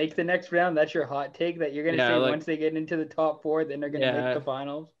that they'll make the next round? That's your hot take that you're gonna say like, once they get into the top 4, then they're gonna make the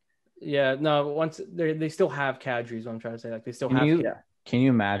finals. Yeah, no. Once they still have Kadri, is what I'm trying to say. Like they still have. Can you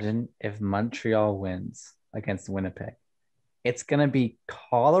imagine if Montreal wins against Winnipeg? It's going to be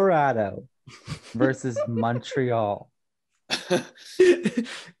Colorado versus Montreal.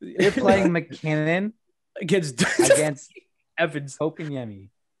 You're playing McKinnon against Evans. Kotkaniemi.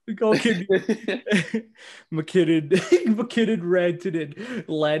 McKinnon, Rantanen,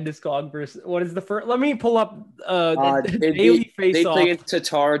 Landeskog versus what is the first? Let me pull up daily face they off. play against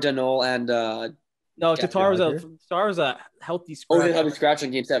Tatar, Danol, and no, Tatar was a healthy scratch. Oh, they have a scratch in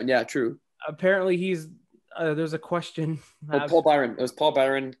game 7. Yeah, true. Apparently he's there's a question. Paul Byron. It was Paul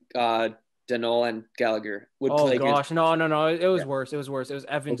Byron, Danol, and Gallagher. No. It was worse. It was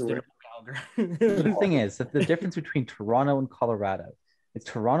Evans, Danol, Gallagher. The thing is that the difference between Toronto and Colorado is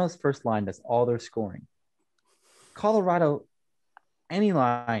Toronto's first line does all their scoring. Colorado, any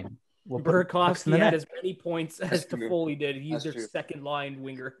line will put pucks in the net. had as many points as Toffoli did. He's their second line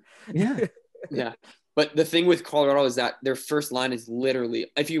winger. Yeah. Yeah. But the thing with Colorado is that their first line is literally,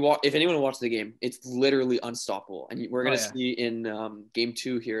 if anyone watched the game, it's literally unstoppable. And we're going to see in game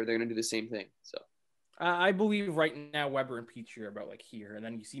 2 here, they're going to do the same thing. So I believe right now Weber and Petrie are about like here, and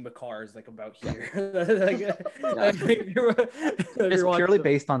then you see Makar is like about here. It's purely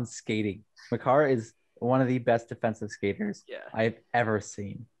based on skating. Makar is one of the best defensive skaters I've ever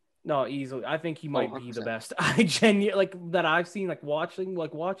seen. No, easily. I think he might be the best. I genuinely that I've seen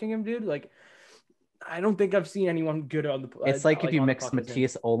watching him, dude. Like, I don't think I've seen anyone good on the. It's like if you mix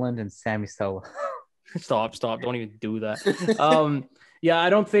Matthias Oland and Sammy Sola. Stop! Don't even do that. Yeah,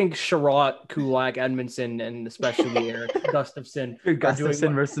 I don't think Sherratt, Kulak, Edmondson, and especially Eric Gustafsson.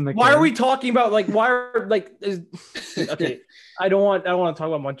 Gustafsson versus McKinnon. Why are we talking about okay? I don't want to talk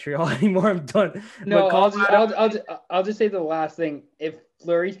about Montreal anymore. I'm done. No, I'll just say the last thing. If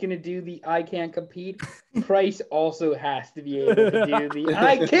Fleury's gonna do the I can't compete, Price also has to be able to do the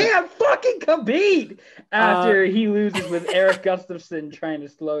I can't fucking compete after he loses with Eric Gustafsson trying to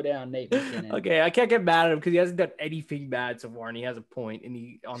slow down Nate McKinnon. Okay, I can't get mad at him because he hasn't done anything bad so far, and he has a point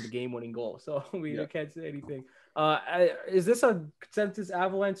on the game-winning goal. So I can't say anything. Is this a consensus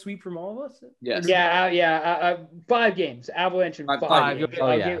Avalanche sweep from all of us? Yes. Yeah. 5 games. Avalanche in 5 games.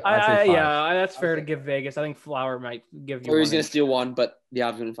 Oh, that's fair to give Vegas. I think Flower might give you. Or he's going to steal 1, but the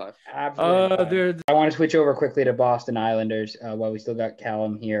Avs win 5. Absolutely. I want to switch over quickly to Boston Islanders while we still got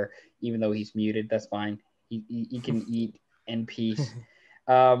Callum here, even though he's muted. That's fine. He can eat in peace.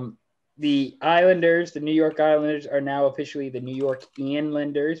 the Islanders, the New York Islanders, are now officially the New York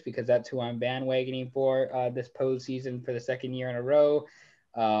Ianlanders because that's who I'm bandwagoning for this postseason for the second year in a row.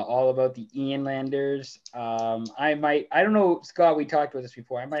 All about the Ianlanders. I don't know, Scott, we talked about this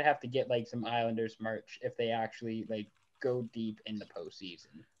before. I might have to get like some Islanders merch if they actually like go deep in the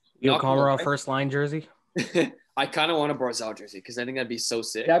postseason. Your Komarov first line jersey? I kind of want a Barzal jersey because I think that'd be so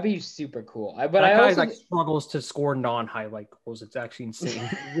sick. That'd be super cool. But that I guy also like struggles to score non-highlight goals. It's actually insane.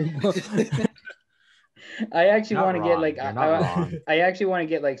 I actually Not want to get wrong. like You're not wrong. I actually want to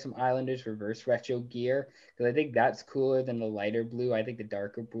get like some Islanders reverse retro gear because I think that's cooler than the lighter blue. I think the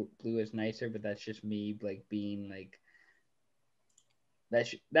darker blue is nicer, but that's just me like being like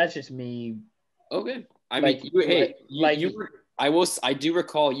that's just me. Okay, I Like- mean, like- I do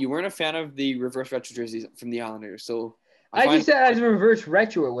recall you weren't a fan of the reverse retro jerseys from the Islanders, so I just said as a reverse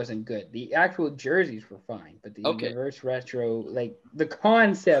retro, it wasn't good. The actual jerseys were fine, but the Okay. reverse retro, like the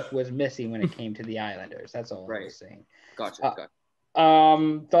concept was missing when it came to the Islanders. That's all I Right. was saying. Gotcha.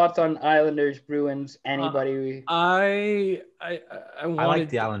 Thoughts on Islanders, Bruins? Anybody? I I like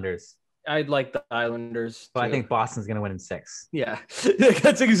the Islanders, I'd like the Islanders. but I too. think Boston's going to win in 6. Yeah,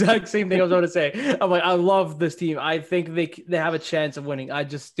 that's the exact same thing I was about to say. I'm like, I love this team. I think they have a chance of winning. I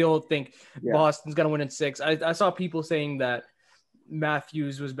just still think Boston's gonna win in 6. I saw people saying that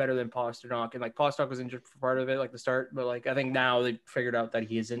Matthews was better than Pasternak, and like Pasternak was injured for part of it, like the start, but like I think now they figured out that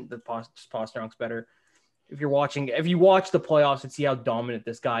he isn't. That Pasternak's better. If you watch the playoffs and see how dominant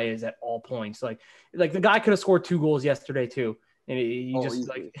this guy is at all points, like the guy could have scored 2 goals yesterday too. And he just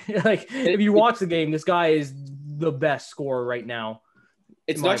easily. like if you watch the game, this guy is the best scorer right now.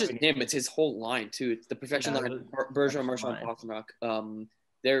 It's in my not just opinion. him; it's his whole line too. It's the perfection line. Bergeron, Marchand, Pasternak.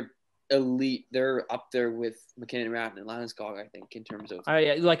 They're elite. They're up there with McKinnon, Ratton, and Landeskog, I think, in terms of.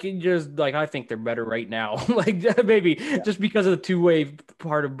 I think they're better right now. Like maybe just because of the two-way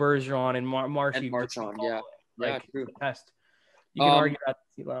part of Bergeron and Marshy. And Marchand, yeah, true. The best. You can argue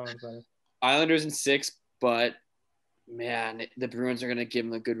that. Islanders in 6, but man, the Bruins are going to give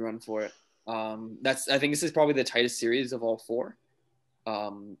them a good run for it. I think this is probably the tightest series of all 4,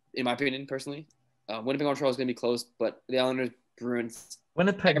 in my opinion, personally. Winnipeg Montreal is going to be close, but the Islanders, Bruins.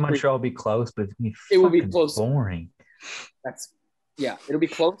 Winnipeg and Montreal will be close, but it will be close. Boring. It'll be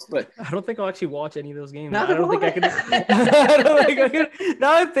close, but I don't think I'll actually watch any of those games. No, I don't think I can. I don't think I can.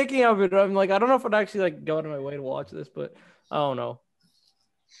 Now I'm thinking of it. I'm like, I don't know if I'd actually like go out of my way to watch this, but I don't know.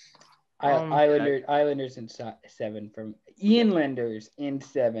 Islanders in 7 from Ianlanders in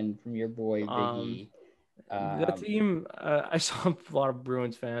 7 from your boy Big E. The team, I saw a lot of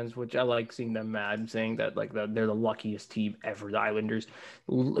Bruins fans, which I like seeing them mad and saying that like they're the luckiest team ever. The Islanders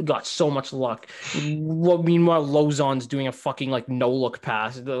got so much luck. Meanwhile, Lozon's doing a fucking like no look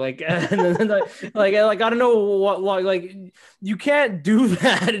pass. Like, and then, like I don't know what like you can't do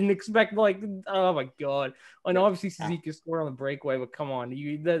that and expect like, oh my god. And obviously Suzuki scored on the breakaway, but come on,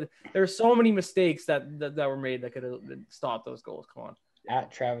 there are so many mistakes that were made that could have stopped those goals. Come on.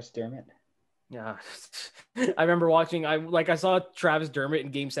 At Travis Dermott. Yeah, I remember watching. I saw Travis Dermott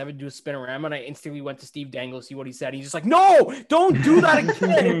in Game 7 do a spinorama, and I instantly went to Steve Dangle to see what he said. He's just like, "No, don't do that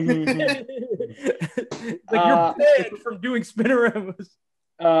again!" Like you're banned from doing spinoramas.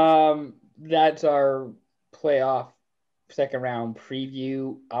 That's our playoff second round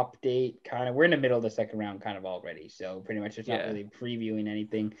preview update. Kind of, we're in the middle of the second round, kind of already. So pretty much, it's not really previewing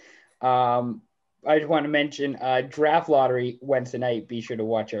anything. I just want to mention draft lottery Wednesday night. Be sure to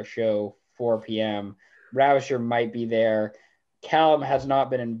watch our show. 4 p.m. Ravisher might be there. Callum has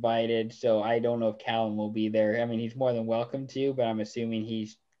not been invited, so I don't know if Callum will be there. I mean, he's more than welcome to, but I'm assuming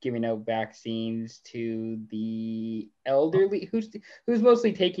he's giving out vaccines to the elderly. Who's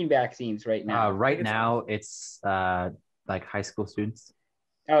mostly taking vaccines right now? Right now, it's like high school students.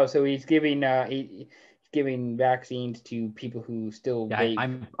 Oh, so he's giving giving vaccines to people who still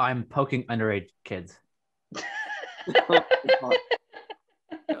vape. I'm poking underage kids.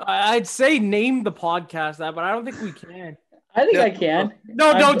 I'd say name the podcast that, but I don't think we can. I think I can.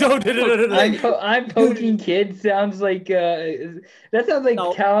 No, don't. I'm poking kids. Sounds like that sounds like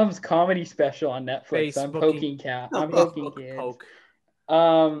Callum's comedy special on Netflix. I'm poking kids. Poke.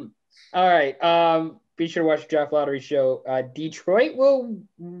 All right. Be sure to watch the Draft Lottery show. Detroit will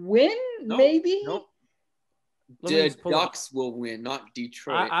win, maybe. Nope. The Ducks will win, not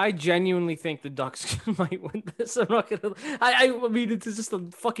Detroit. I genuinely think the Ducks might win this. I'm not gonna. I mean, it's just a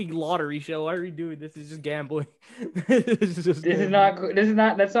fucking lottery show. Why are we doing this? It's just gambling. That's not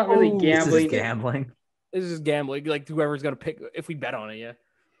really gambling. This is gambling. This is gambling. Like whoever's gonna pick, if we bet on it, yeah.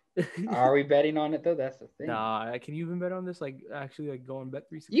 Are we betting on it though? That's the thing. Nah, can you even bet on this? Like actually, like go and bet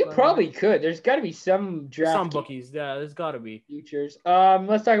 365. You probably could. There's got to be some draft. Some bookies. Yeah, there's got to be futures.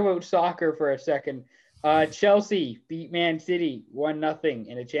 Let's talk about soccer for a second. Chelsea beat Man City 1-0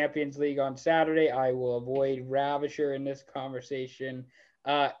 in a Champions League on Saturday. I will avoid Ravisher in this conversation.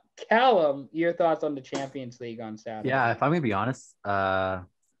 Callum, your thoughts on the Champions League on Saturday? Yeah, if I'm gonna be honest, thought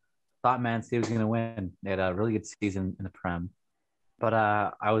Man City was gonna win. They had a really good season in the Prem, but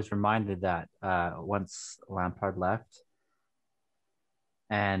I was reminded that once Lampard left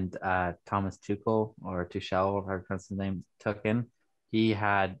and Thomas Tuchel or Tuchel, whatever I pronounce his name, took in, he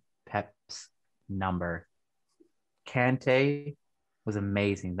had Pep's number. Kante was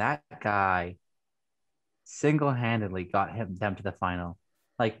amazing. That guy single-handedly got them to the final.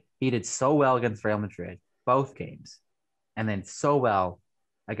 Like, he did so well against Real Madrid, both games, and then so well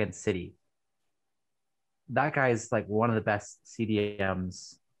against City. That guy is like one of the best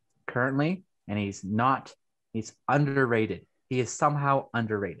CDMs currently, and he's underrated. He is somehow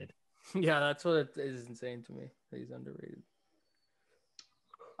underrated. Yeah, that's what it is insane to me. He's underrated.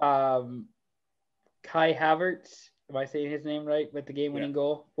 Kai Havertz, am I saying his name right, with the game-winning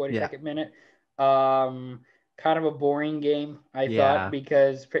goal, 42nd minute? Kind of a boring game, I thought,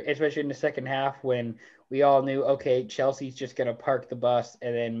 because especially in the second half when we all knew, okay, Chelsea's just going to park the bus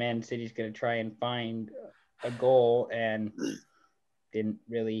and then Man City's going to try and find a goal, and didn't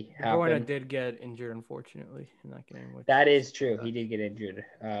really happen. De Bruyne did get injured, unfortunately, in that game. That is true. He did get injured.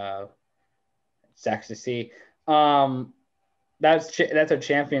 Sucks to see. That's a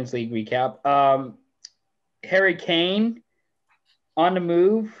Champions League recap. Harry Kane on the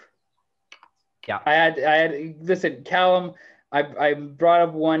move. Yeah. I had listen, Callum, I brought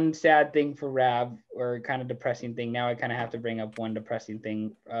up one sad thing for Rav, or kind of depressing thing. Now I kind of have to bring up one depressing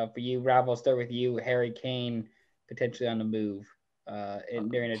thing for you. Rav, I'll start with you. Harry Kane potentially on the move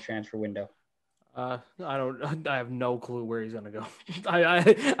during a transfer window. I have no clue where he's gonna go.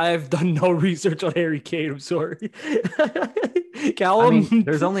 I have done no research on Harry Kane. I'm sorry. Callum, I mean,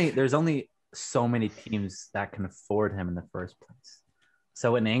 there's only so many teams that can afford him in the first place.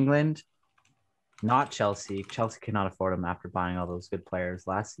 So in England, not Chelsea. Chelsea cannot afford him after buying all those good players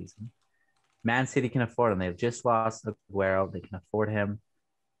last season. Man City can afford him. They've just lost Aguero. They can afford him.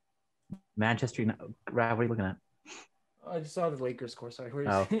 Manchester United. Rav, what are you looking at? I just saw the Lakers score. Sorry.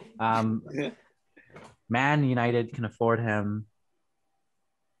 Man United can afford him.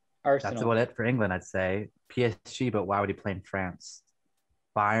 Arsenal. That's about it for England, I'd say. PSG, but why would he play in France?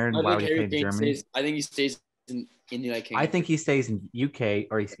 Bayern, why would he play in Germany? I think he stays in the United Kingdom. I think he stays in UK,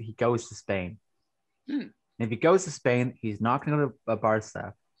 or he goes to Spain. And if he goes to Spain, he's not going to go to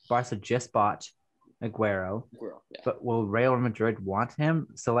Barca. Barca just bought Aguero. But will Real Madrid want him?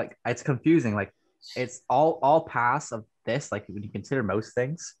 So, like, it's confusing. Like, it's all pass of this, like, when you consider most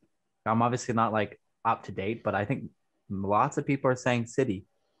things. I'm obviously not, like, up to date, but I think lots of people are saying City.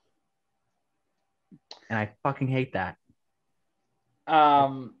 And I fucking hate that.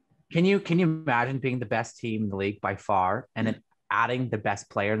 Can you imagine being the best team in the league by far and then adding the best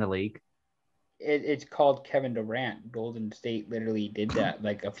player in the league? It's called Kevin Durant. Golden State literally did that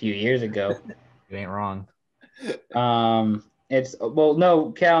like a few years ago. You ain't wrong. No,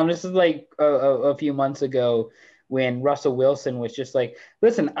 Callum, this is like a few months ago when Russell Wilson was just like,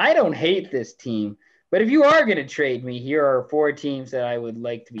 listen, I don't hate this team, but if you are going to trade me, here are 4 teams that I would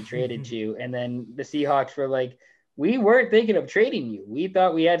like to be traded to. And then the Seahawks were like, we weren't thinking of trading you. We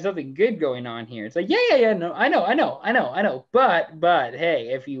thought we had something good going on here. It's like, yeah, no, I know. But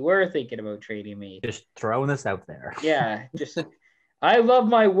hey, if you were thinking about trading me, just throwing this out there. Yeah, I love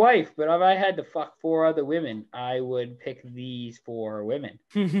my wife, but if I had to fuck 4 other women, I would pick these 4 women.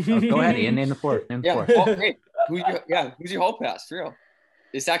 Go ahead, Ian, name the 4. Hey, who's your hall pass? For real.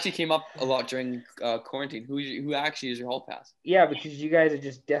 This actually came up a lot during quarantine. Who actually is your hall pass? Yeah, because you guys are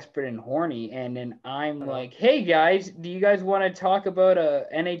just desperate and horny, and then I'm like, hey guys, do you guys want to talk about a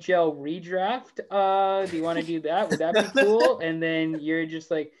NHL redraft? Do you want to do that? Would that be cool? And then you're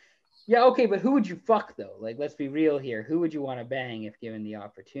just like, yeah, okay, but who would you fuck though? Like, let's be real here. Who would you want to bang if given the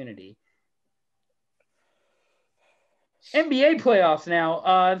opportunity? NBA playoffs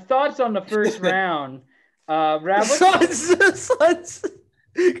now. Thoughts on the first round? Suns.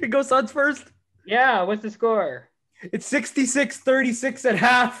 Can go Suns first? Yeah, what's the score? It's 66-36 at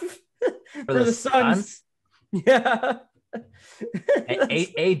half for the Suns. Yeah.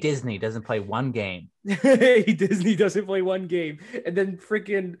 Disney doesn't play one game. Disney doesn't play one game. And then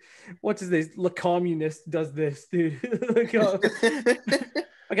freaking, what's his name? Le Communist does this, dude. Okay,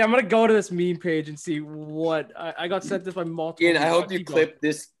 I'm going to go to this meme page and see what I got sent this by multiple. Ian, I hope you clip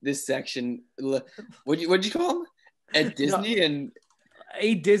this section. What'd you call him? At Disney and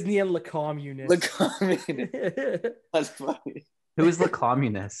A Disney and Le Communist. That's funny. Who is the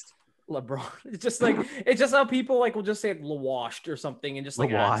communist? LeBron. It's just how people like will just say like, washed or something and just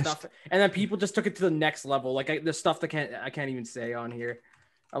like add stuff, and then people just took it to the next level. Like the stuff that I can't even say on here,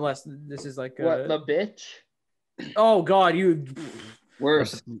 unless this is like what the bitch. Oh God, you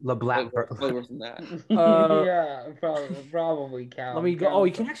worse. Black. Worse than that. Yeah, probably Cal. Let me go. Oh,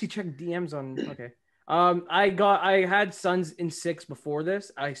 you can actually check DMs on. Okay. I had Suns in 6 before this.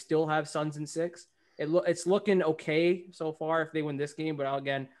 I still have Suns in 6. It's looking okay so far if they win this game, but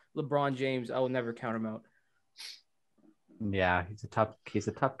again, LeBron James, I will never count him out. Yeah, he's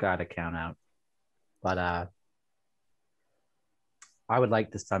a tough guy to count out. But I would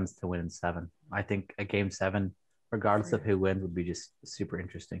like the Suns to win in 7. I think a game 7, regardless of who wins, would be just super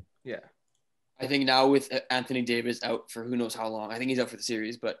interesting. Yeah. I think now with Anthony Davis out for who knows how long, I think he's out for the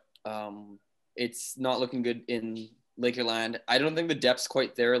series, but it's not looking good in Lakerland. I don't think the depth's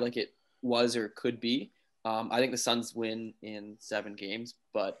quite there like it was or could be. I think the Suns win in 7 games,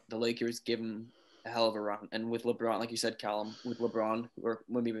 but the Lakers give them a hell of a run. And with LeBron, like you said, Callum, with LeBron, or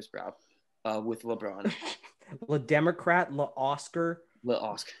let me mispronounce, with LeBron. Le Democrat, Le Oscar. Le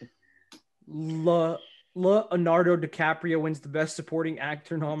Oscar. Leonardo DiCaprio wins the Best Supporting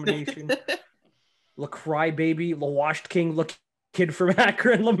Actor nomination. Le Crybaby, Le Washed King, Le Kid from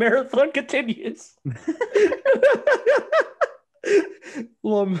Akron, Le Marathon continues.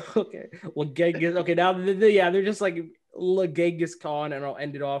 Okay. Okay, now they're just like Le Genghis Khan, and I'll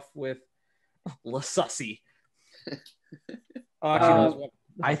end it off with Le Sussy.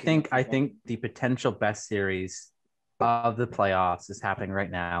 I think the potential best series of the playoffs is happening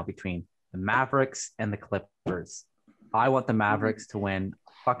right now between the Mavericks and the Clippers. I want the Mavericks to win.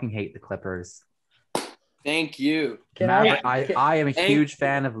 I fucking hate the Clippers. Thank you. I am a huge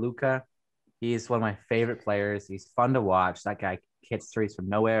fan of Luka. He's one of my favorite players. He's fun to watch. That guy hits threes from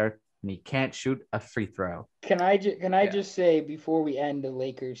nowhere, and he can't shoot a free throw. Can I just say before we end the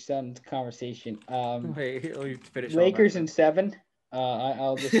Lakers Suns conversation? Wait, let me finish. Lakers in 7.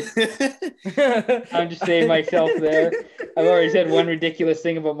 I'll just I'm just saying myself there. I've already said one ridiculous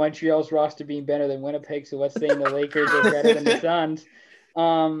thing about Montreal's roster being better than Winnipeg, so what's saying the Lakers are better than the Suns?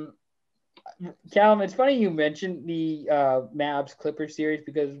 Callum, it's funny you mentioned the Mavs Clippers series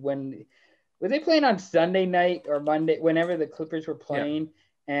because when were they playing on Sunday night or Monday, whenever the Clippers were playing,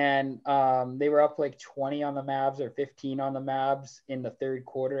 and they were up like 20 on the Mavs or 15 on the Mavs in the third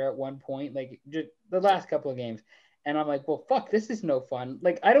quarter at one point, like just the last couple of games. And I'm like, well, fuck, this is no fun.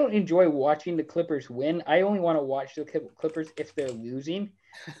 Like, I don't enjoy watching the Clippers win. I only want to watch the Clippers if they're losing.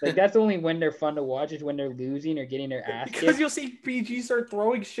 Like, that's only when they're fun to watch is when they're losing or getting their ass kicked. Because you'll see PG start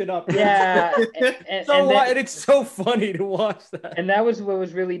throwing shit up. Yeah. and it's so funny to watch that. And that was what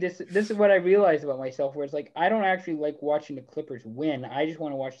was really this is what I realized about myself, where it's like, I don't actually like watching the Clippers win. I just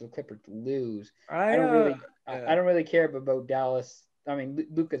want to watch the Clippers lose. I don't really care about Dallas. I mean,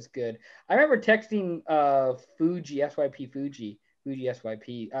 Luka's good. I remember texting Fuji SYP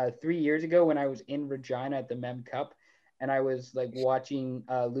 3 years ago when I was in Regina at the Mem Cup, and I was like watching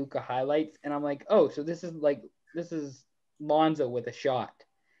Luka highlights, and I'm like, oh, so this is Lonzo with a shot,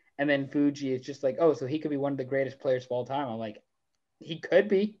 and then Fuji is just like, oh, so he could be one of the greatest players of all time. I'm like, he could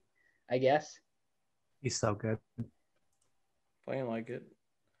be, I guess. He's so good. Playing like it.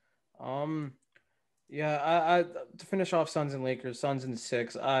 Yeah, I to finish off Suns and Lakers, Suns in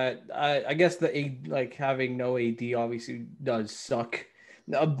 6. I guess having no AD obviously does suck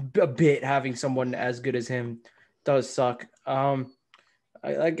a bit. Having someone as good as him does suck.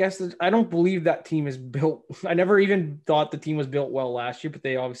 I guess I don't believe that team is built. I never even thought the team was built well last year, but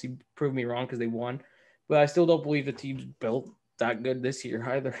they obviously proved me wrong because they won. But I still don't believe the team's built that good this year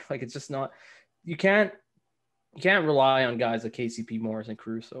either. Like, it's just not. You can't rely on guys like KCP, Morris, and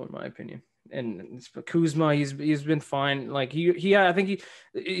Caruso, in my opinion. And Kuzma, he's been fine. Like I think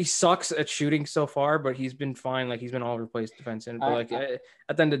he sucks at shooting so far, but he's been fine. Like, he's been all over the place defensive. But at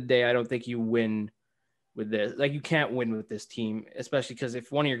the end of the day, I don't think you win with this. Like, you can't win with this team, especially because if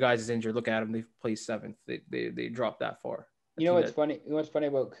one of your guys is injured, look at them. They play 7th. They dropped that far. You know what's funny? What's funny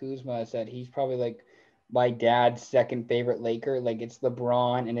about Kuzma is that he's probably like my dad's second favorite Laker. Like, it's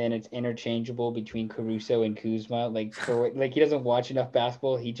LeBron, and then it's interchangeable between Caruso and Kuzma. Like, he doesn't watch enough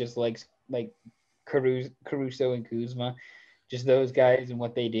basketball. He just likes like Caruso and Kuzma, just those guys and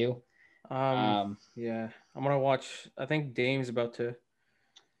what they do. Yeah, I'm gonna watch. I think Dame's about to.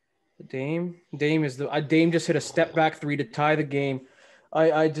 Dame just hit a step back 3 to tie the game.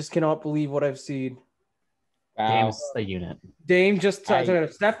 I just cannot believe what I've seen. Wow. Dame's a unit. Dame just took a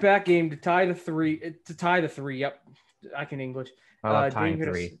step back game to tie the 3. Yep, I can English. Tying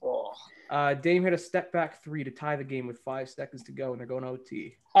 3. Dame hit a step back three to tie the game with 5 seconds to go, and they're going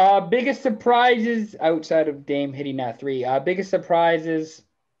OT. Biggest surprises outside of Dame hitting that three. Biggest surprises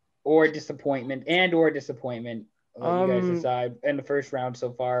or disappointment Let you guys decide in the first round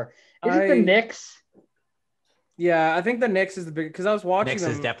so far. Is it the Knicks? Yeah, I think the Knicks is the big because I was watching Knicks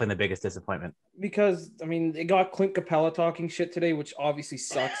them. is definitely the biggest disappointment. Because I mean, they got Clint Capella talking shit today, which obviously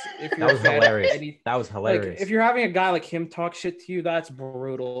sucks. If you're That was hilarious. That was hilarious. Like, if you're having a guy like him talk shit to you, that's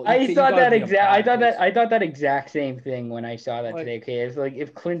brutal. I thought that exact same thing when I saw that today. Okay, it's like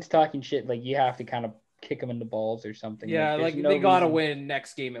if Clint's talking shit, like you have to kind of kick him in the balls or something. Yeah, like they gotta win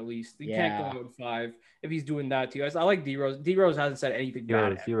next game at least. You can't go with 5 if he's doing that to you. I like D Rose. D Rose hasn't said anything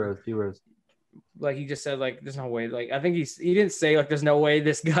bad. D Rose. Like he just said, like there's no way. Like I think he didn't say like there's no way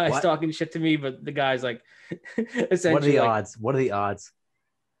this guy's talking shit to me, but the guy's like essentially. What are the odds? What are the odds?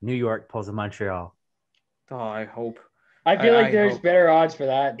 New York pulls a Montreal. Oh, I hope. I feel like there's better odds for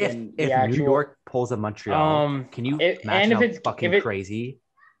that than if the actual. New York pulls a Montreal, can you imagine how fucking crazy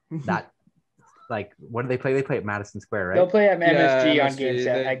that? Like, what do they play? They play at Madison Square, right? They'll play at MSG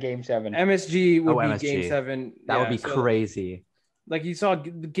on Game 7. MSG would be Game 7. That would be crazy. Like you saw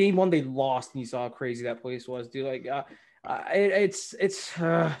game 1, they lost, and you saw how crazy that place was, dude. Like, it's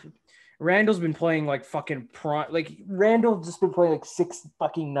Randall's been playing like fucking like Randall just been playing like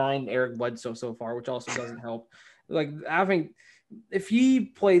 6-9 Eric Bledsoe so far, which also doesn't help. Like if he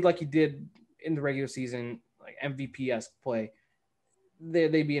played like he did in the regular season, like MVP-esque play,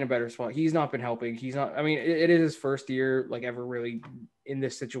 they'd be in a better spot. He's not been helping. He's not. I mean, it is his first year like ever really in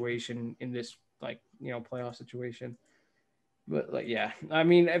this situation, in this like playoff situation. But like, yeah, I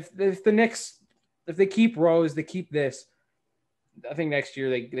mean, if the Knicks, if they keep Rose, they keep this, I think next year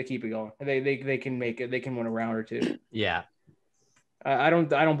they keep it going. They can make it. They can win a round or two. Yeah. I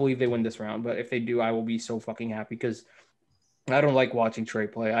don't believe they win this round, but if they do, I will be so fucking happy because I don't like watching Trey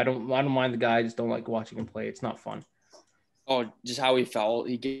play. I don't mind the guy. I just don't like watching him play. It's not fun. Oh, just how he foul.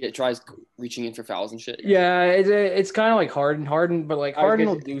 He tries reaching in for fouls and shit. Yeah, it's kind of like Harden, but like Harden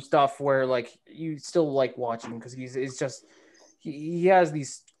will do stuff where like you still like watching him because he has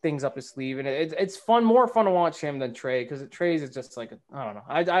these things up his sleeve, and it's more fun to watch him than Trey because Trey's is just like I don't know.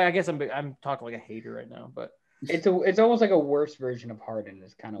 I guess I'm talking like a hater right now, but it's almost like a worse version of Harden.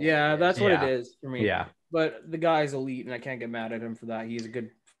 Is kind of that's what it is for me. Yeah, but the guy's elite, and I can't get mad at him for that. He's a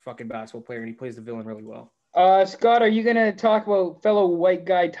good fucking basketball player, and he plays the villain really well. Scott, are you gonna talk about fellow white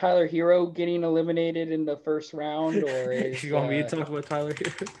guy Tyler Hero getting eliminated in the first round, or is you want me to talk about Tyler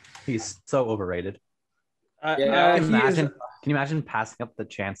Hero? He's so overrated. Can you imagine passing up the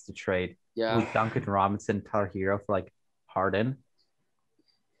chance to trade with Duncan Robinson, Tyler Hero for like Harden?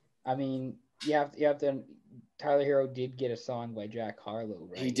 I mean, you have to. Tyler Hero did get a song by Jack Harlow,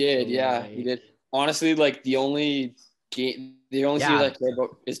 right? He did, he did. Honestly, like the only series I care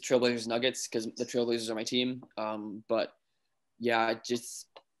about is Trailblazers Nuggets because the Trailblazers are my team. But yeah, just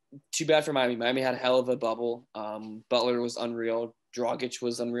too bad for Miami. Miami had a hell of a bubble. Butler was unreal. Dragic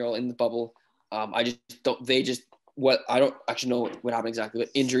was unreal in the bubble. I just don't. I don't actually know what happened exactly,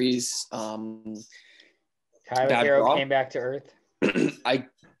 but injuries. Tyler Hero came back to earth. I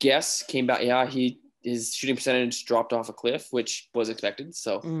guess came back. Yeah, his shooting percentage dropped off a cliff, which was expected.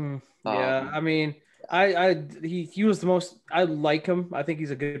 So I mean, he was the most. I like him. I think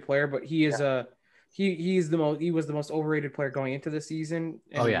he's a good player, but he is he was the most overrated player going into the season.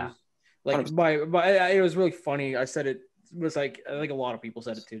 And it was really funny. I said it was like I think a lot of people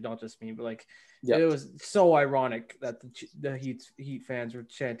said it too, not just me, but like it was so ironic that the Heat fans were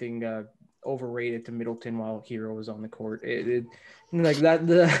chanting overrated to Middleton while Hero was on the court. It like that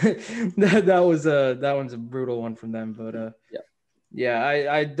that was that one's a brutal one from them, but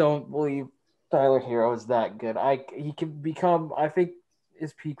I don't believe Tyler Hero is that good. He can become, I think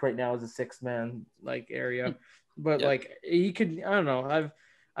his peak right now is a 6-man like area, but like he could, I don't know.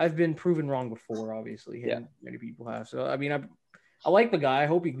 I've been proven wrong before, obviously. Many people have. So I mean, I like the guy. I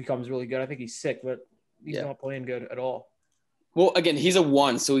hope he becomes really good. I think he's sick, but he's not playing good at all. Well, again, he's a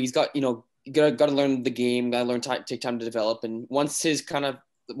 1, so he's got got to learn the game. Got to learn take time to develop. And once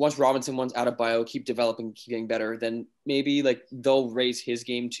Robinson one's out of bio, keep developing, keep getting better, then maybe like they'll raise his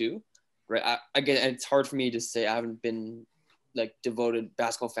game too, right? Again, it's hard for me to say. I haven't been like devoted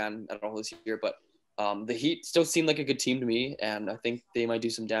basketball fan at all this year, but the Heat still seem like a good team to me, and I think they might do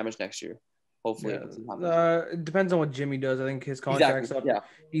some damage next year. Hopefully, it depends on what Jimmy does. I think his contract's up. Yeah,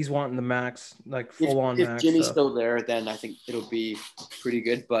 he's wanting the max, like full on max. If Jimmy's still there, then I think it'll be pretty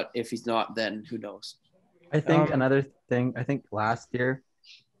good. But if he's not, then who knows? I think another thing. I think last year,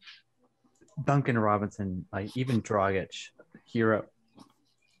 Duncan Robinson, like even Dragic, Hero,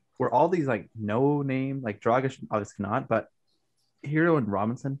 were all these like no name, like Dragic obviously not, but Hero and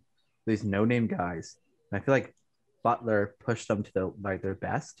Robinson these no-name guys. And I feel like Butler pushed them to their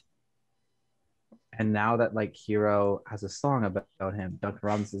best. And now that like Hero has a song about him, Duncan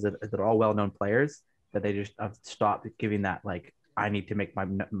Robinson, they're all well-known players that they just have stopped giving that like I need to make my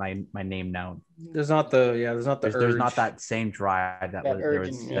name known. There's not that same drive that there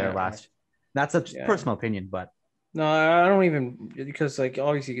was there last. That's a personal opinion, but no, I don't even, because like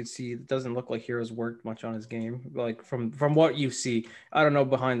obviously you can see it doesn't look like Hero's worked much on his game. Like from what you see, I don't know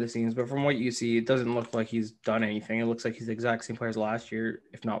behind the scenes, but from what you see, it doesn't look like he's done anything. It looks like he's the exact same player as last year,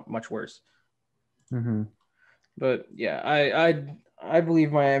 if not much worse. Mm-hmm. But yeah, I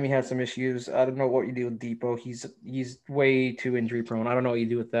believe Miami has some issues. I don't know what you do with Depot. He's way too injury prone. I don't know what you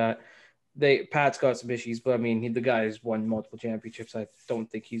do with that. Pat's got some issues, but I mean, the guy's won multiple championships. I don't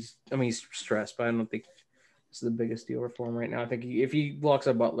think he's stressed, but I don't think it's the biggest deal for him right now. I think if he locks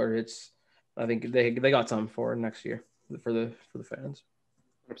up Butler, I think they got something for next year for the fans.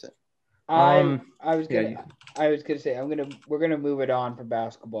 100%. I was gonna say we're gonna move it on for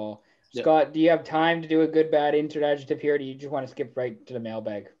basketball. Yep. Scott, do you have time to do a good bad insert adjective here? Or do you just want to skip right to the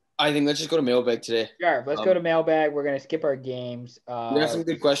mailbag? I think let's just go to mailbag today. Sure, let's go to mailbag. We're gonna skip our games. We have some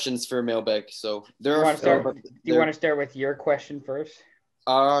good questions for mailbag. So do you want to start with your question first?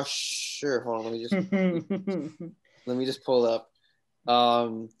 Sure. Hold on. Let me just pull up.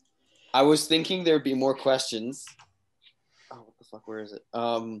 I was thinking there'd be more questions. Oh, what the fuck? Where is it?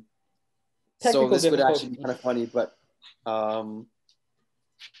 So this would actually be kind of funny, but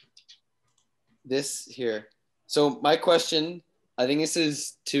this here. So my question, I think this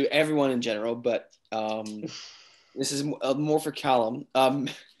is to everyone in general, but this is more for Callum.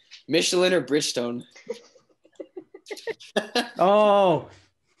 Michelin or Bridgestone? Oh,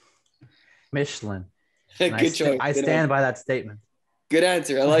 Michelin. Good choice. I stand by that statement. Good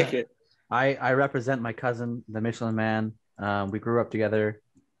answer. I like it. I represent my cousin, the Michelin Man. We grew up together.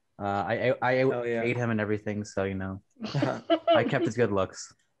 I ate him and everything, so I kept his good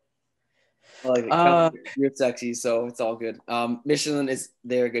looks. I like it. You're sexy, so it's all good. Michelin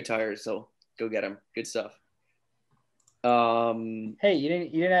they're good tires, so go get them. Good stuff. Hey, you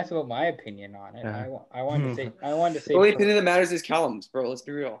didn't ask about my opinion on it. I wanted to say. The only opinion that matters is Callum's, bro. Let's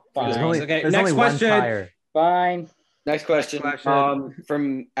be real. Fine. There's only one tire. Fine. Next question.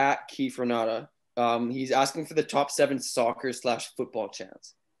 From @Keith Renata. He's asking for the top 7 soccer/football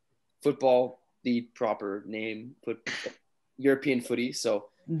chants. Football, the proper name. European footy. So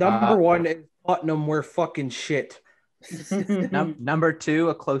number 1 is Tottenham. We're fucking shit. Number 2,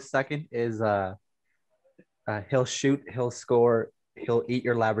 a close second, is he'll shoot, he'll score, he'll eat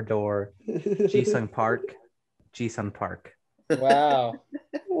your Labrador. Ji-sung Park. Wow.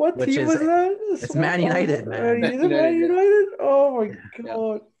 What team was that? It's Man United, man. Man United? Oh my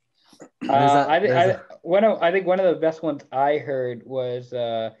god. I think one of the best ones I heard was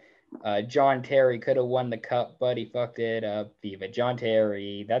John Terry could have won the cup, but he fucked it up. Viva John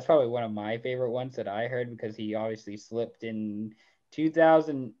Terry. That's probably one of my favorite ones that I heard, because he obviously slipped in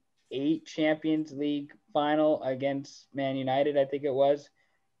 2008 Champions League final against Man United, I think it was.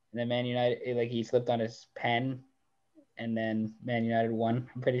 And then Man United, like, he slipped on his pen, and then Man United won.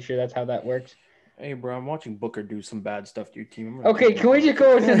 I'm pretty sure that's how that works. Hey, bro, I'm watching Booker do some bad stuff to your team. Okay, can we just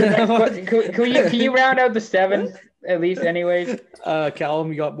go to the next question? Can you round out the 7 at least, anyways? Callum,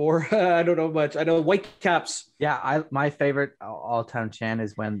 you got more? I don't know much. I know Whitecaps. Yeah, my favorite all-time chant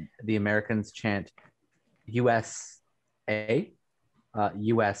is when the Americans chant USA,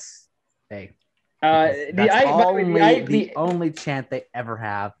 USA. The only chant they ever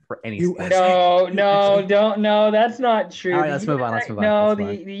have for any sport. No, that's not true. All right, let's move on. No,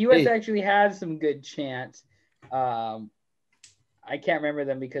 the U.S. actually has some good chants. I can't remember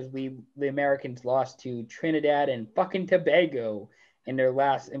them because the Americans lost to Trinidad and fucking Tobago in their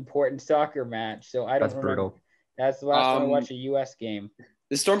last important soccer match. So I don't remember. Brutal. That's the last time I watched a U.S. game.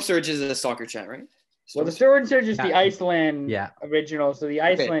 The Storm Surge is a soccer chant, right? Well, the Storm Surge is the Iceland original. So the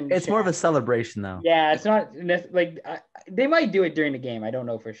Iceland. It's more of a celebration, though. Yeah, it's not like they might do it during the game. I don't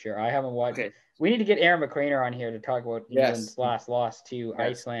know for sure. I haven't watched. Okay. We need to get Aaron McCraner on here to talk about England's last loss to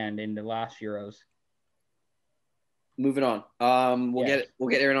Iceland in the last Euros. Moving on. We'll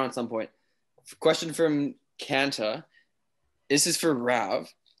get Aaron on at some point. Question from Kanta. This is for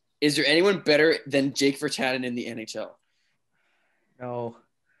Rav. Is there anyone better than Jake Virtanen in the NHL?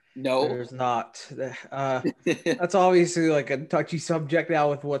 No, there's not. That's obviously like a touchy subject now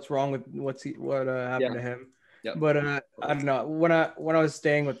with what's wrong with what happened to him. Yep. But I don't know. When I was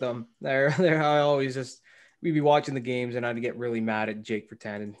staying with them, there I always just we'd be watching the games, and I'd get really mad at Jake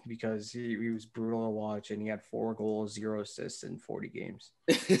Virtanen because he was brutal to watch, and he had 4 goals, 0 assists in 40 games.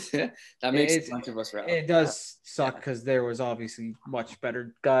 That makes a bunch of us round. It does suck because there was obviously much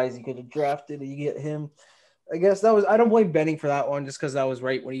better guys you could have drafted, and you get him. I guess that was, I don't blame Benning for that one, just because that was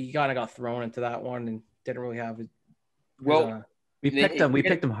right when he kind of got thrown into that one and didn't really have it. Well, we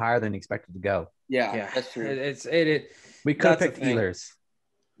picked him higher than expected to go. Yeah, that's true. We could have picked Ehlers.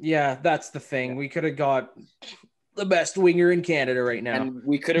 Yeah, that's the thing. We could have got the best winger in Canada right now. And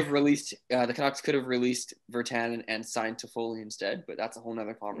we could have released, the Canucks could have released Virtanen and signed Toffoli instead, but that's a whole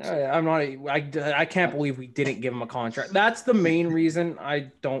nother conversation. I can't believe we didn't give him a contract. That's the main reason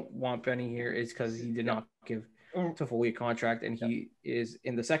I don't want Benny here, is because he did not give Toffoli a contract, and he is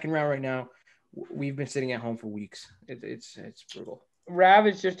in the second round right now. We've been sitting at home for weeks. It's brutal. Rav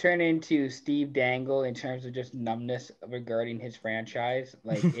has just turned into Steve Dangle in terms of just numbness regarding his franchise.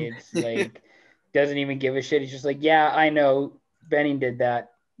 Like, it's like, doesn't even give a shit. He's just like, yeah, I know Benning did that.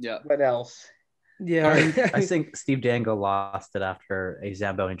 Yeah. What else? Yeah. I think Steve Dangle lost it after a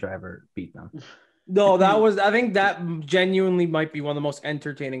Zamboni driver beat them. No, I think that genuinely might be one of the most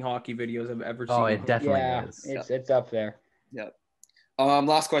entertaining hockey videos I've ever seen. Oh, it definitely is. It's up there. Yeah.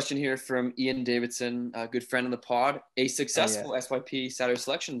 Last question here from Ian Davidson, a good friend of the pod, a successful SYP Saturday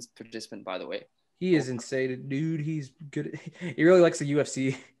Selections participant, by the way. He is insane, dude. He's good. He really likes the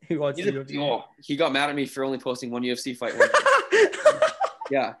UFC. He got mad at me for only posting one UFC fight.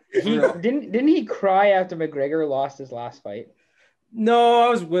 Yeah. Didn't he cry after McGregor lost his last fight? No, I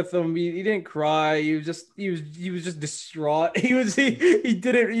was with him. He didn't cry. He was just distraught. He was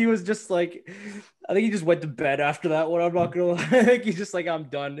just like, I think he just went to bed after that one. I'm not gonna lie. I think he's just like, I'm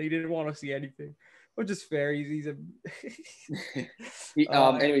done. He didn't want to see anything, which is fair. He's a.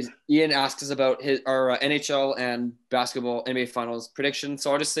 Anyways, Ian asks us about our NHL and basketball NBA finals prediction.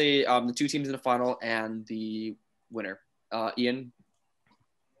 So I'll just say the 2 teams in the final and the winner. Ian.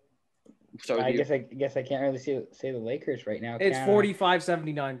 I guess I can't really say the Lakers right now. It's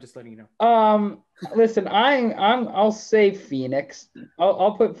 45-79. Just letting you know. Listen, I'll say Phoenix.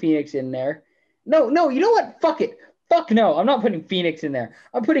 I'll put Phoenix in there. No, you know what? Fuck it. Fuck no. I'm not putting Phoenix in there.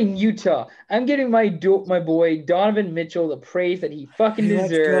 I'm putting Utah. I'm giving my boy Donovan Mitchell the praise that he fucking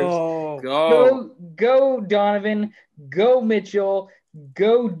deserves. Go Donovan. Go Mitchell.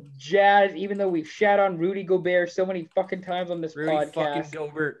 Go Jazz. Even though we've shat on Rudy Gobert so many fucking times on this podcast. Fucking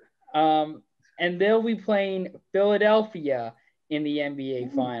Gobert. And they'll be playing Philadelphia in the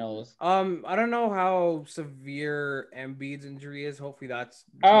NBA Finals. I don't know how severe Embiid's injury is. Hopefully that's.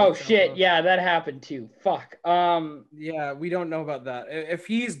 Oh shit! Yeah, that happened too. Fuck. Yeah, we don't know about that. If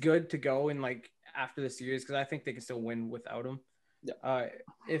he's good to go in like after the series, because I think they can still win without him. Yeah.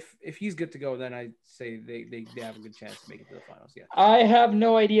 If he's good to go, then I'd say they have a good chance to make it to the finals. Yeah. I have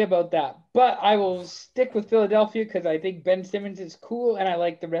no idea about that, but I will stick with Philadelphia because I think Ben Simmons is cool and I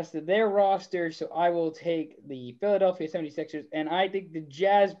like the rest of their roster. So I will take the Philadelphia 76ers, and I think the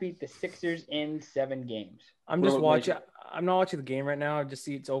Jazz beat the Sixers in 7 games. I'm just watching. I'm not watching the game right now. I just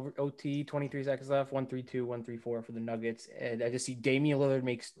see it's over OT, 23 seconds left, 1-3-2, 1-3-4 for the Nuggets. And I just see Damian Lillard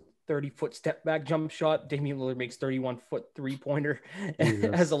makes 30-foot step back jump shot. Damian Lillard makes 31-foot 3-pointer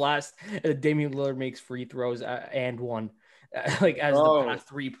as the last. Damian Lillard makes free throws and one, like as the past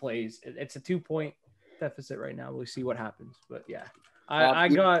 3 plays. It's a 2-point deficit right now. We'll see what happens. But yeah, I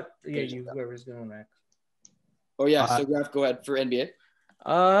got you. Whoever's going next. Oh yeah, so Graf, go ahead for NBA.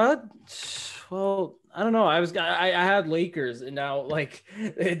 Well, I don't know. I had Lakers, and now like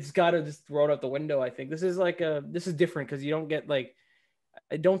it's got to just throw it out the window. I think this is different because you don't get like,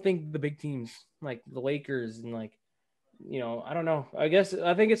 I don't think the big teams like the Lakers and like, I don't know. I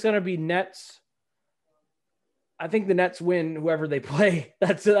think it's gonna be Nets. I think the Nets win whoever they play.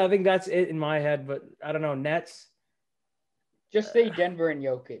 I think that's it in my head, but I don't know. Nets. Just say Denver and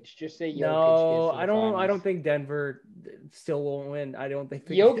Jokic. Just say Jokic. No, I don't think Denver still won't win. I don't think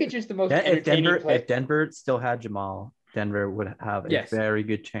Jokic is the most entertaining player. If Denver still had Jamal, Denver would have a very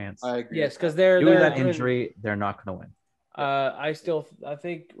good chance. I agree. Yes, because they're that injury, they're not going to win. I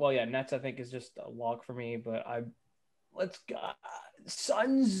think. Well, yeah, Nets I think is just a lock for me. But let's go.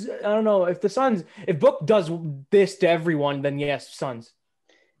 Suns. I don't know if Book does this to everyone, then yes, Suns.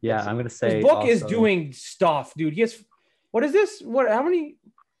 Yeah, I'm going to say Book is doing stuff, dude. He has. What is this? How many?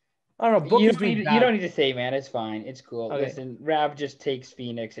 I don't know. Book you don't need to say, man. It's fine. It's cool. Okay. Listen, Rav just takes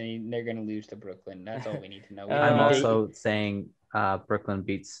Phoenix, and they're going to lose to Brooklyn. That's all we need to know. I'm also saying Brooklyn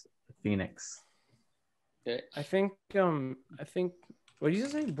beats Phoenix. Okay. I think. What did you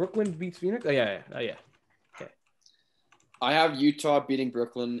say? Brooklyn beats Phoenix? Oh yeah. Okay. I have Utah beating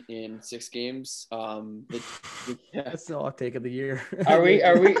Brooklyn in 6 games. That's the hot take of the year. Are we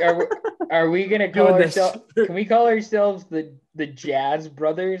Are we gonna call ourselves? Can we call ourselves the Jazz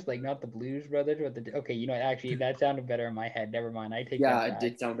Brothers? Like not the Blues Brothers, but the okay. You know, actually, that sounded better in my head. Never mind. I take that back. It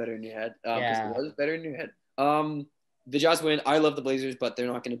did sound better in your head. Because it was better in your head. The Jazz win. I love the Blazers, but they're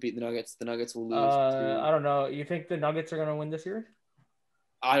not going to beat the Nuggets. The Nuggets will lose. I don't know. You think the Nuggets are going to win this year?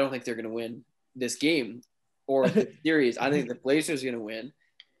 I don't think they're going to win this game or the series. I think the Blazers are going to win,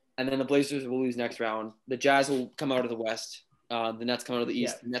 and then the Blazers will lose next round. The Jazz will come out of the West. The Nets come out of the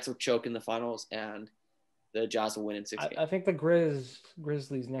East. Yeah. The Nets will choke in the finals, and the Jazz will win in 6 games. I think the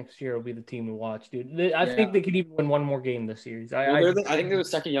Grizzlies next year will be the team to watch, dude. I think they could even win one more game this series. I think they're the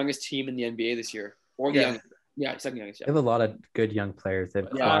second youngest team in the NBA this year, or the youngest. Yeah, second youngest. Yeah. They have a lot of good young players. They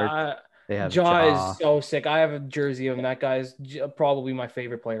have Ja is so sick. I have a jersey of him. That guy is probably my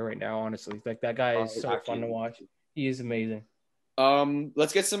favorite player right now, honestly. Like that guy is so fun to watch. He is amazing.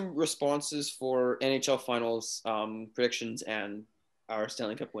 Let's get some responses for NHL Finals predictions and our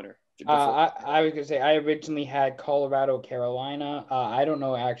Stanley Cup winner. I was gonna say I originally had Colorado, Carolina. I don't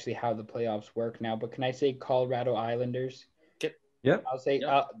know actually how the playoffs work now, but can I say Colorado Islanders? Yep. I'll say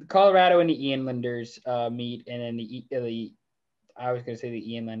Colorado and the Islanders meet, and then I was gonna say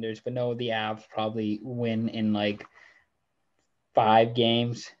the Islanders, but no, the Avs probably win in like 5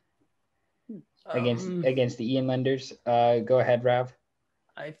 games against the Islanders. Go ahead, Rav.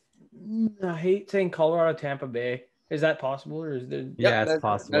 I hate saying Colorado, Tampa Bay. Is that possible, or is there? Yeah, it's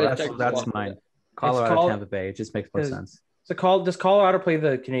possible. That's mine. Colorado, Tampa Bay. It just makes more sense. So does Colorado play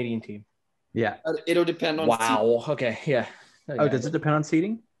the Canadian team? Yeah. It'll depend on. Wow. Okay. Yeah. Oh, does it depend on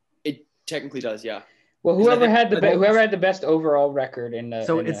seeding? It technically does, yeah. Well, whoever had the best overall record in the.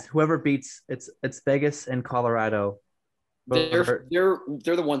 So whoever beats it's Vegas and Colorado. They're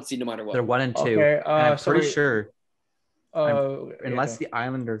the 1 seed no matter what. They're 1 and 2. Okay, and I'm pretty sure. Unless the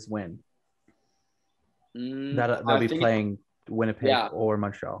Islanders win, they'll be playing Winnipeg or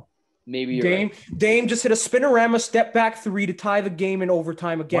Montreal. Maybe you're right. Dame just hit a spinorama step back 3 to tie the game in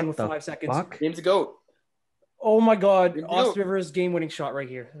overtime again with 5 seconds. Dame's a GOAT. Oh my God! Austin Rivers game-winning shot right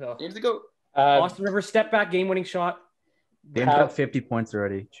here. Dame's a GOAT. Austin Rivers step back game-winning shot. Dame's got 50 points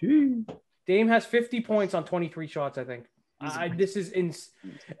already. Jeez. Dame has 50 points on 23 shots. I think.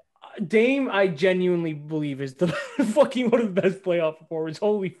 Dame, I genuinely believe is the fucking one of the best playoff performers.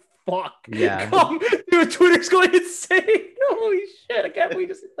 Holy fuck! Yeah. Dude, Twitter's going insane. Holy shit! I can't believe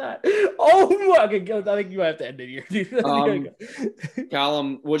you just said that. Oh my! Okay, I think you have to end it here, dude.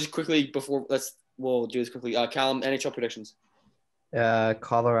 Callum, we'll just quickly we'll do this quickly. Callum, NHL predictions.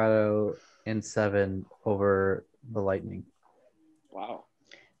 Colorado in 7 over the Lightning. Wow.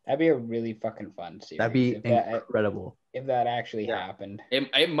 That'd be a really fucking fun series. That'd be incredible. If that actually happened.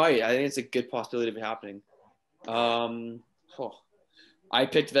 It might. I think it's a good possibility of it happening. I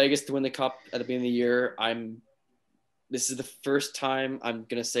picked Vegas to win the Cup at the beginning of the year. This is the first time I'm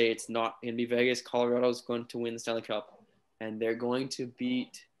going to say it's not going to be Vegas. Colorado's going to win the Stanley Cup, and they're going to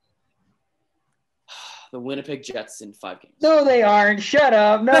beat the Winnipeg Jets in 5 games. No, they aren't. Shut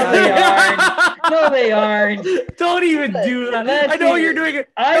up. No, they aren't. No, they aren't. Don't even do that. I know you're doing it.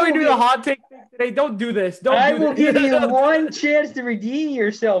 I know you're doing a hot take today. Don't do this. I will give you one chance to redeem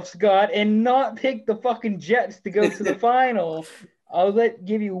yourself, Scott, and not pick the fucking Jets to go to the final. I'll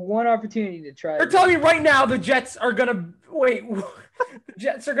give you one opportunity to try. You're telling me right now the Jets are gonna wait. The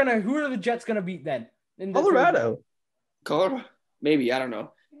Jets are gonna. Who are the Jets gonna beat then? Colorado. Maybe, I don't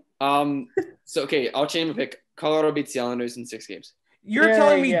know. So okay, I'll change my pick. Colorado beats the Islanders in 6 games. You're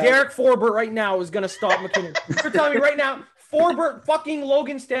telling me Derek Forbert right now is gonna stop McKinnon. You're telling me right now Forbert, fucking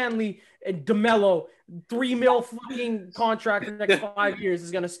Logan Stanley, and DeMello, $3 million fucking contract for the next 5 years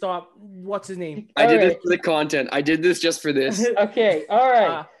is gonna stop. What's his name? I did this for the content. I did this just for this. Okay, all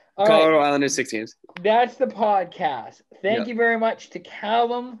right. Colorado Islanders 6 games. That's the podcast. Thank you very much to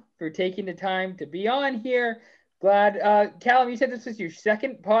Callum for taking the time to be on here. Glad, Callum, you said this was your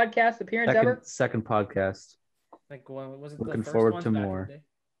second podcast appearance ever? Second podcast. Like, was it looking forward to more.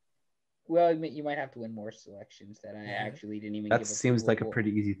 Well, you might have to win more selections that I actually didn't even. That seems like a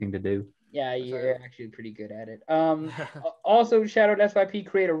pretty easy thing to do. Yeah, you're actually pretty good at it. Also, shout out SYP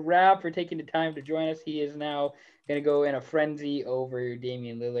Creator Rav for taking the time to join us. He is now going to go in a frenzy over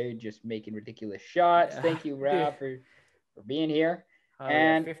Damian Lillard, just making ridiculous shots. Thank you, Rav, for being here.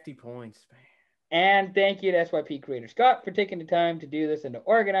 And 50 points, man. And thank you to SYP Creator Scott for taking the time to do this and to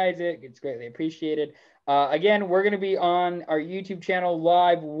organize it. It's greatly appreciated. Again, we're going to be on our YouTube channel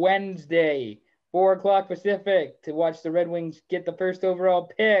live Wednesday, 4 o'clock Pacific, to watch the Red Wings get the first overall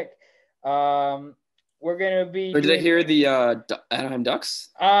pick. We're going to be... Did I hear the Anaheim Ducks?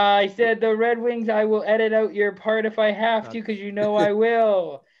 I said the Red Wings. I will edit out your part if I have to, because you know I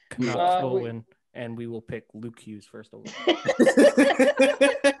will. Will win, and we will pick Luke Hughes first overall.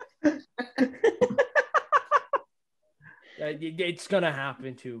 it's gonna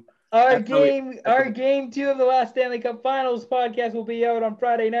happen too. Our game 2 of the last Stanley Cup Finals podcast will be out on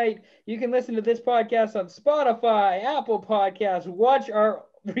Friday night. You can listen to this podcast on Spotify, Apple Podcasts, watch our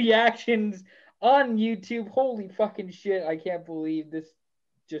reactions on YouTube. Holy fucking shit. I can't believe this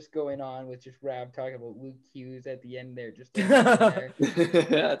just going on with just Rav talking about Luke Hughes at the end there. Just there.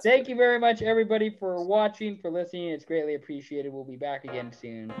 Thank you very much, everybody, for watching, for listening. It's greatly appreciated. We'll be back again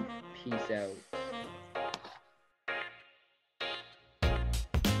soon. Peace out.